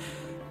head,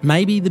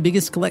 maybe the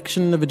biggest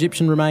collection of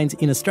Egyptian remains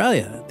in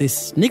Australia,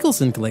 this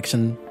Nicholson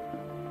collection,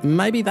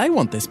 maybe they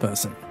want this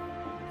person.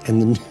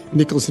 And the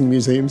Nicholson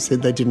Museum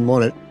said they didn't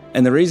want it.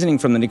 And the reasoning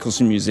from the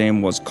Nicholson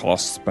Museum was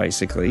costs,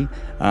 basically,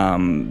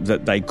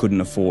 that they couldn't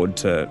afford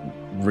to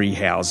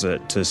rehouse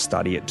it, to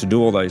study it, to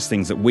do all those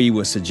things that we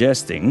were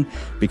suggesting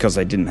because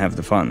they didn't have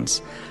the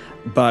funds.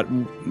 But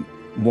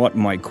what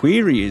my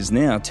query is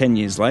now, 10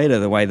 years later,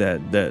 the way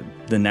the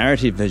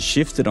narrative has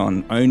shifted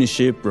on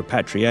ownership,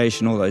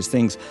 repatriation, all those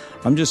things,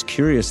 I'm just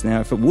curious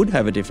now if it would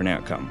have a different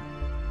outcome.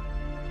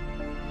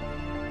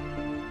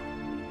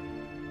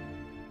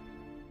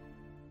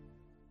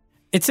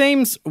 It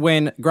seems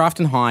when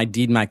Grafton High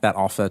did make that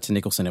offer to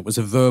Nicholson, it was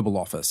a verbal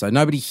offer, so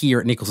nobody here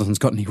at Nicholson's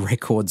got any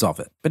records of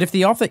it. But if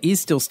the offer is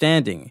still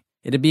standing,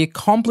 it'd be a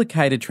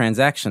complicated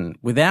transaction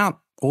without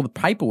all the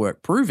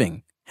paperwork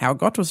proving how it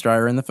got to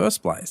Australia in the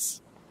first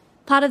place.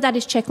 Part of that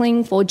is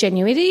checking for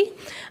genuity,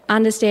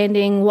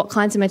 understanding what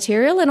kinds of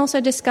material, and also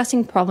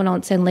discussing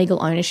provenance and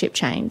legal ownership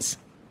chains.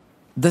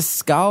 The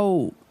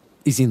skull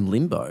is in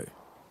limbo.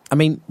 I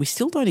mean, we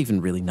still don't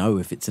even really know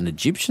if it's an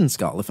Egyptian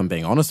skull, if I'm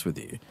being honest with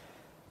you.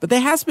 But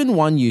there has been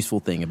one useful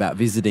thing about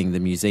visiting the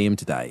museum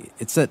today.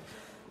 It's that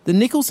the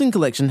Nicholson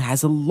collection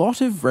has a lot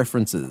of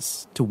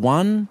references to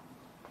one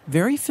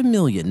very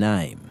familiar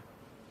name.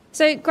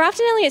 So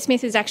Grafton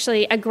Elliott-Smith is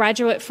actually a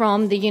graduate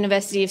from the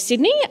University of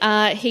Sydney.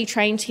 He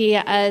trained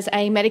here as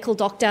a medical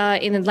doctor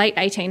in the late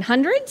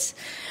 1800s.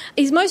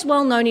 He's most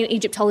well known in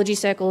Egyptology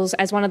circles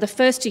as one of the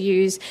first to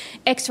use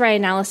X-ray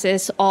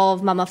analysis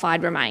of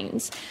mummified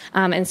remains.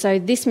 And so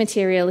this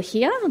material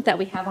here that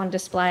we have on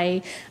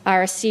display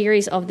are a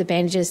series of the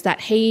bandages that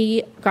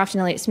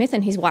Grafton Elliott-Smith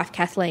and his wife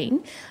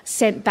Kathleen,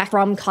 sent back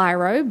from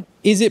Cairo.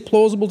 Is it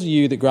plausible to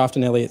you that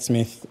Grafton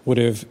Elliott-Smith would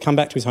have come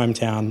back to his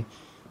hometown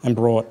and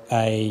brought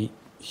a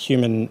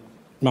human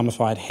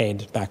mummified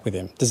head back with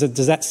him?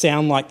 Does that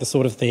sound like the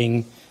sort of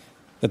thing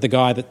that the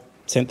guy that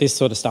sent this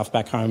sort of stuff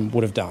back home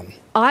would have done?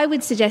 I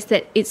would suggest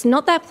that it's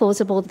not that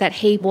plausible that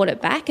he brought it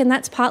back, and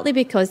that's partly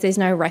because there's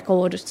no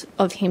record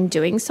of him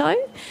doing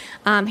so.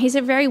 He's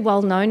a very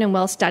well-known and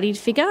well-studied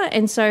figure,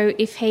 and so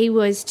if he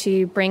was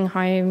to bring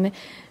home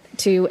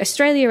to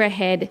Australia a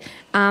head,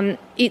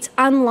 it's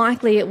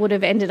unlikely it would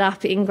have ended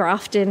up in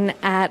Grafton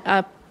at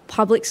a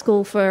public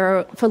school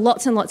for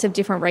lots and lots of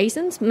different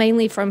reasons,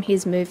 mainly from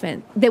his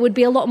movement. There would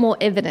be a lot more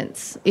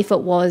evidence if it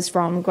was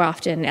from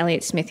Grafton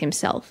Elliott-Smith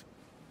himself.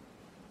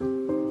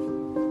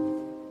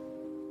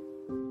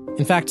 In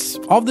In fact,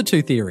 of the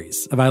two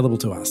theories available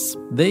to us,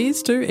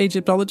 these two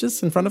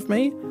Egyptologists in front of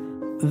me,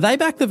 they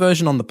back the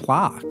version on the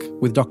plaque,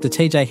 with Dr.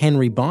 TJ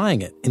Henry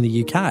buying it in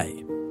the UK.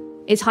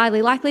 It's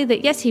highly likely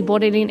that, yes, he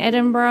bought it in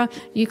Edinburgh.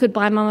 You could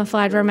buy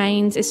mummified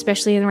remains,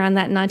 especially in around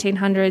that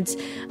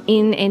 1900s,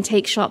 in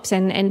antique shops,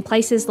 and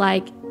places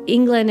like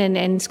England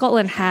and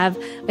Scotland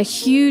have a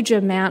huge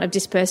amount of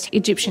dispersed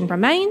Egyptian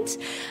remains,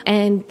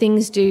 and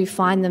things do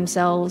find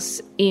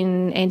themselves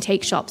in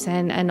antique shops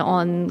and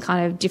on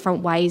kind of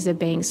different ways of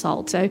being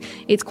sold. So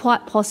it's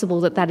quite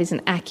possible that is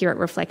an accurate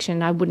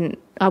reflection. I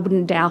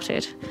wouldn't doubt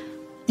it.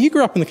 You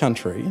grew up in the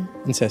country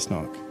in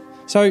Cessnock.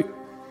 So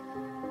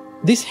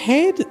this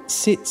head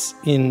sits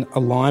in a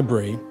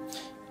library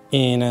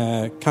in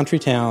a country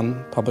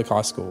town public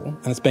high school,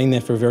 and it's been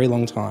there for a very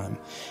long time.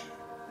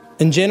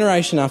 And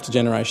generation after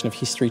generation of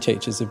history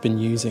teachers have been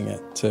using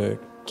it to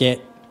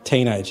get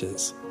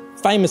teenagers,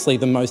 famously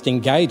the most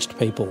engaged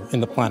people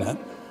in the planet,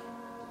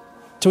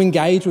 to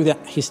engage with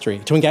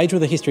history,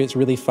 a history that's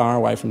really far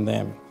away from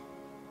them.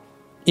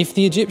 If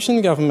the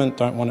Egyptian government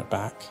don't want it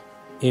back,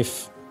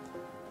 if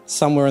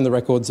somewhere in the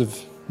records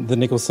of the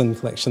Nicholson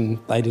collection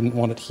they didn't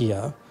want it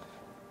here,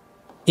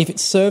 if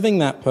it's serving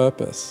that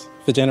purpose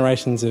for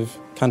generations of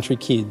country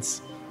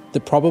kids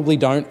that probably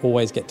don't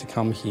always get to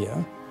come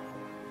here,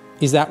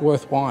 is that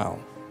worthwhile?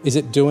 Is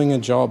it doing a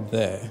job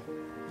there?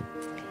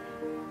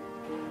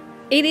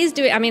 It is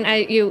doing. I mean,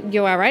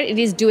 you are right. It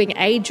is doing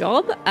a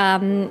job.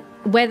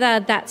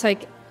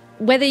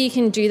 Whether you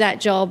can do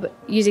that job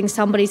using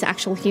somebody's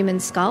actual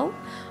human skull,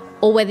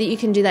 or whether you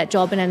can do that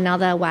job in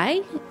another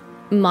way,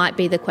 might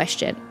be the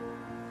question.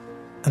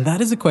 And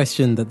that is a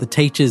question that the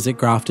teachers at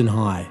Grafton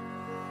High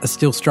are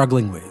still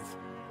struggling with.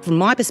 From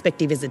my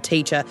perspective as a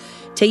teacher,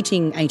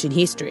 teaching ancient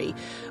history,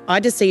 I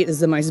just see it as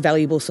the most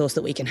valuable source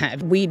that we can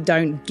have. We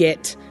don't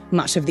get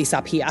much of this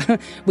up here.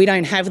 We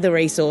don't have the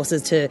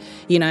resources to,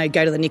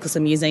 go to the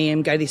Nicholson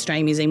Museum, go to the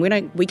Australian Museum.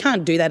 We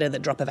can't do that at the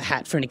drop of a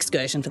hat for an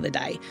excursion for the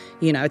day.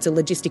 It's a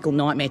logistical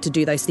nightmare to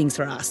do those things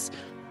for us.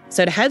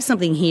 So to have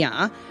something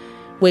here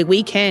where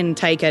we can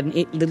take a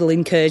little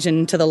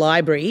incursion to the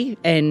library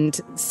and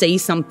see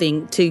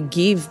something to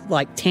give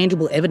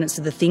tangible evidence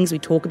to the things we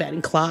talk about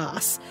in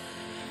class,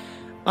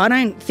 I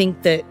don't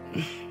think that,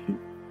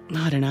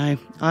 I don't know,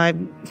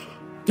 I'm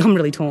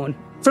really torn.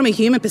 From a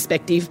human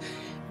perspective,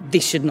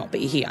 this should not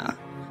be here.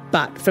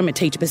 But from a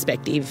teacher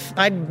perspective,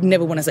 I'd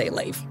never want to see it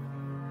leave.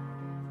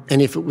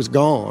 And if it was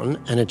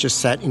gone and it just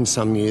sat in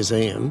some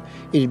museum,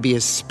 it'd be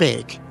a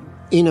speck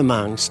in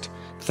amongst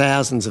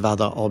thousands of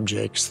other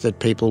objects that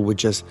people would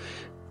just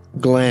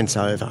glance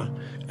over.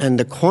 And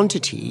the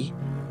quantity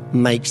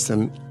makes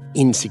them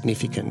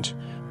insignificant.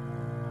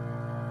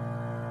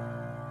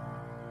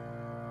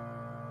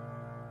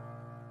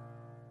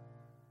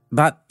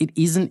 But it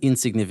isn't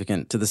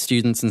insignificant to the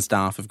students and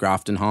staff of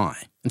Grafton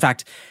High. In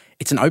fact,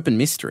 it's an open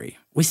mystery.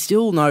 We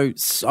still know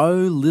so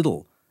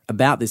little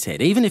about this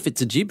head, even if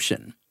it's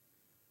Egyptian.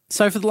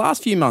 So for the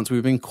last few months,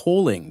 we've been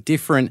calling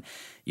different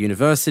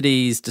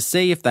universities to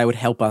see if they would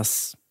help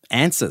us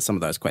answer some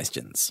of those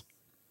questions.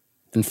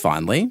 And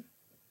finally,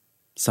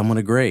 someone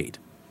agreed.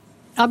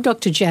 I'm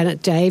Dr.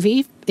 Janet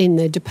Davey in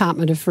the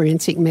Department of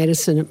Forensic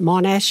Medicine at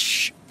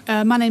Monash.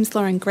 My name's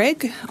Lauren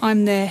Gregg.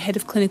 I'm the Head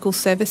of Clinical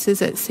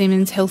Services at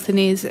Siemens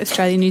Healthineers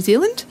Australia, New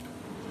Zealand.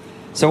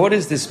 So what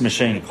is this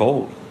machine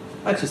called?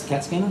 Oh, just a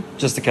CAT scanner.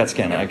 Just a CAT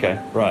scanner,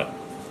 okay, right.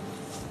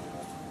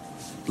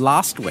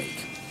 Last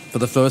week, for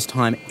the first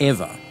time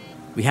ever,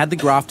 we had the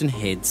Grafton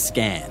head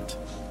scanned.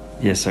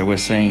 Yeah, so we're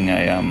seeing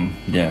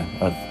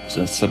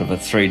a sort of a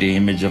 3D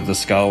image of the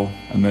skull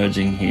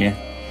emerging here.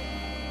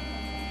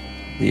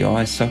 The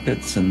eye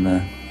sockets and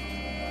the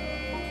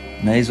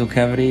nasal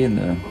cavity and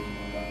the...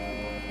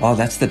 Oh,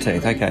 that's the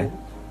teeth, okay.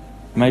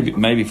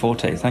 Maybe 4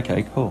 teeth,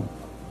 okay, cool.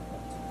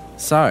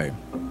 So,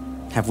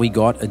 have we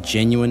got a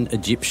genuine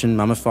Egyptian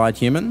mummified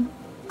human?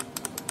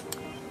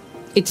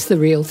 It's the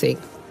real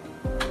thing.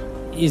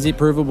 Is it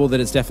provable that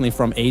it's definitely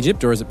from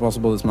Egypt, or is it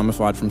possible it's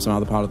mummified from some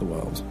other part of the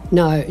world?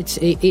 No, it's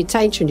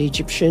ancient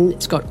Egyptian.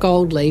 It's got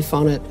gold leaf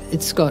on it.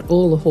 It's got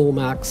all the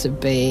hallmarks of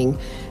being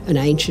an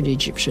ancient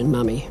Egyptian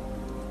mummy.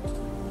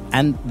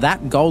 And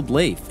that gold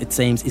leaf, it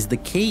seems, is the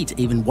key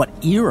to even what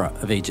era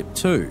of Egypt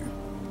too.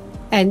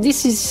 And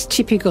this is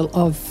typical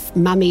of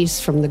mummies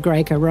from the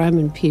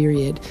Greco-Roman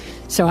period.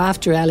 So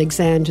after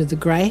Alexander the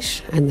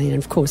Great, and then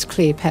of course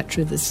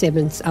Cleopatra the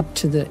Seventh up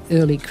to the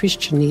early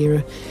Christian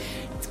era,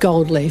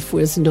 gold leaf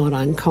was not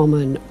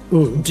uncommon.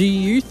 Do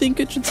you think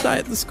it should stay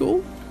at the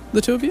school,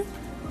 the two of you?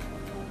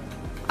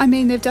 I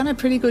mean, they've done a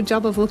pretty good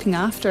job of looking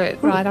after it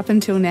right up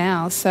until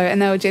now. And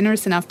they were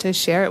generous enough to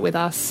share it with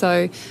us.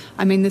 So,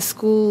 I mean,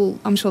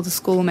 I'm sure the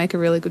school will make a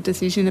really good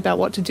decision about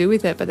what to do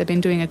with it, but they've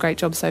been doing a great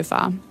job so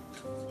far.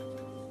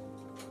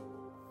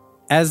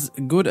 As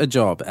good a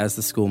job as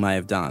the school may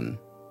have done,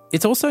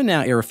 it's also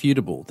now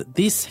irrefutable that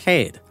this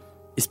head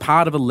is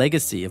part of a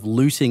legacy of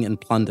looting and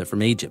plunder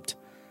from Egypt.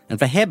 And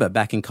for Heba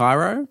back in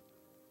Cairo,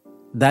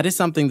 that is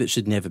something that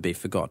should never be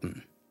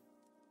forgotten.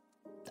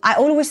 I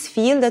always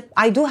feel that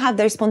I do have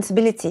the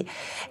responsibility,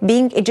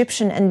 being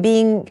Egyptian and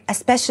being a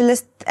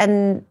specialist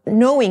and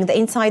knowing the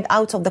inside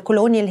out of the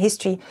colonial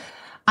history.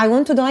 I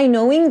want to die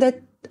knowing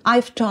that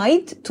I've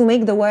tried to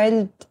make the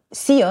world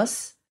see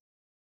us.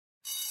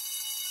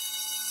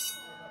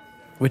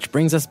 Which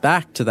brings us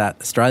back to that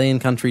Australian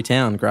country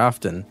town,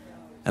 Grafton,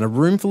 and a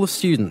room full of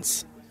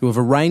students who have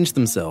arranged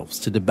themselves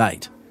to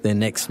debate their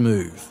next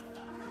move.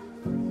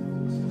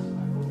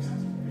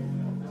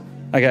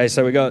 Okay,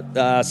 so we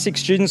got 6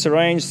 students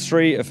arranged,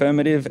 3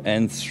 affirmative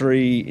and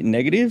 3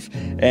 negative.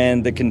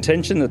 And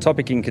the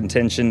topic in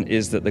contention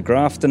is that the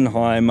Grafton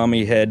High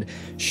mummy head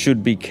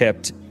should be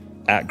kept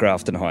at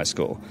Grafton High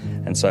School.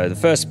 And so the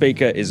first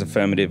speaker is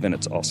affirmative, and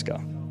it's Oscar.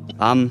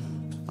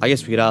 I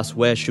guess we could ask,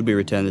 where should we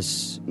return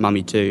this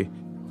mummy to?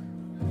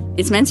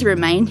 It's meant to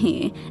remain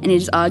here, and it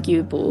is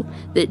arguable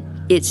that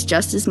it's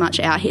just as much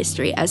our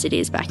history as it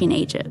is back in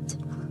Egypt.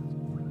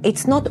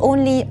 It's not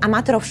only a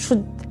matter of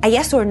a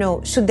yes or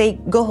no, should they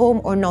go home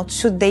or not,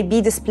 should they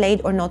be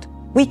displayed or not.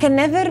 We can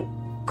never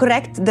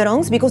correct the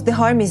wrongs because the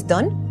harm is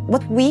done.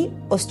 But we,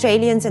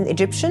 Australians and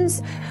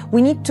Egyptians,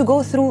 we need to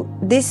go through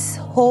this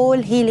whole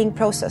healing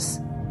process.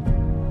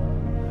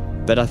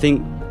 But I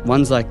think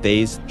ones like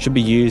these should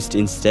be used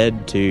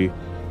instead to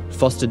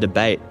foster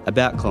debate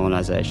about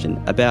colonisation,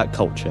 about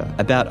culture,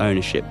 about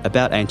ownership,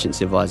 about ancient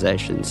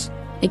civilizations.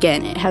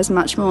 Again, it has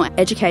much more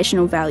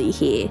educational value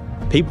here.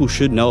 People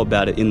should know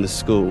about it in the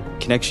school.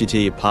 Connects you to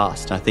your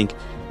past. I think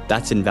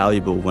that's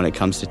invaluable when it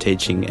comes to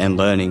teaching and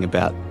learning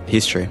about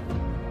history.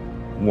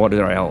 What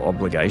are our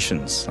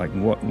obligations? Like,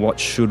 what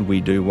should we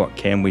do? What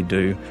can we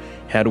do?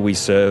 How do we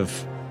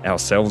serve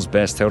ourselves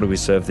best? How do we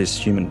serve this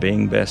human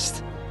being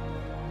best?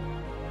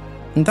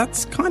 And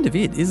that's kind of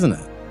it, isn't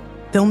it?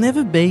 There'll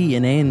never be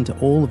an end to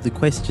all of the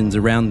questions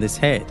around this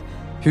head.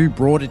 Who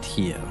brought it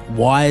here?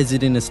 Why is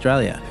it in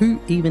Australia?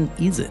 Who even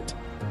is it?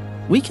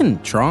 We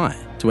can try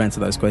to answer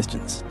those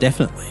questions,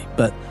 definitely,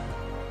 but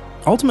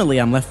ultimately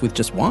I'm left with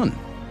just one.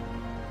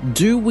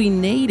 Do we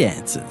need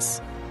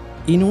answers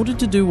in order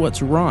to do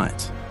what's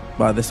right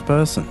by this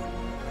person?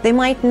 They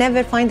might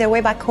never find their way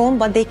back home,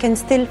 but they can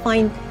still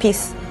find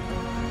peace.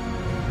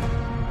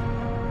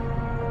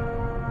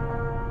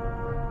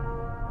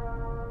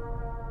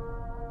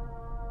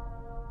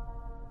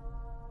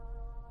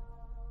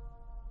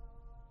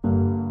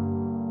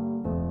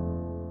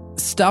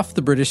 Stuff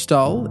the British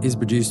Stole is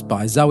produced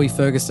by Zoe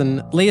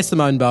Ferguson, Leah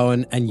Simone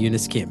Bowen and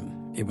Eunice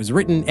Kim. It was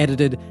written,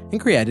 edited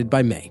and created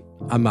by me.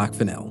 I'm Mark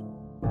Fennell.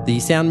 The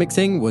sound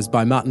mixing was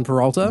by Martin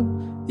Peralta.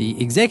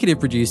 The executive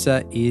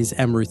producer is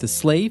Amrutha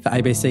Slee for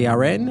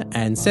ABCRN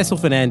and Cecil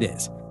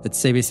Fernandez at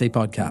CBC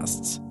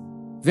Podcasts.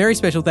 Very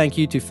special thank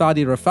you to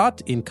Fadi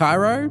Rafat in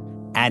Cairo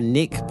and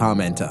Nick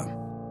Parmenter.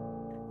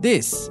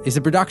 This is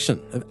a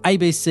production of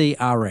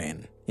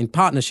ABCRN in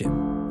partnership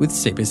with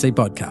CBC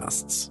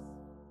Podcasts.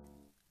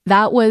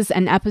 That was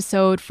an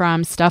episode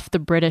from Stuff the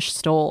British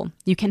Stole.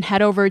 You can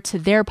head over to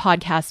their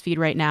podcast feed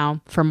right now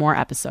for more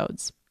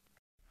episodes.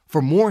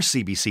 For more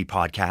CBC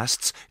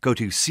podcasts, go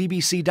to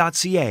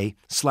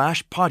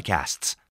cbc.ca/podcasts.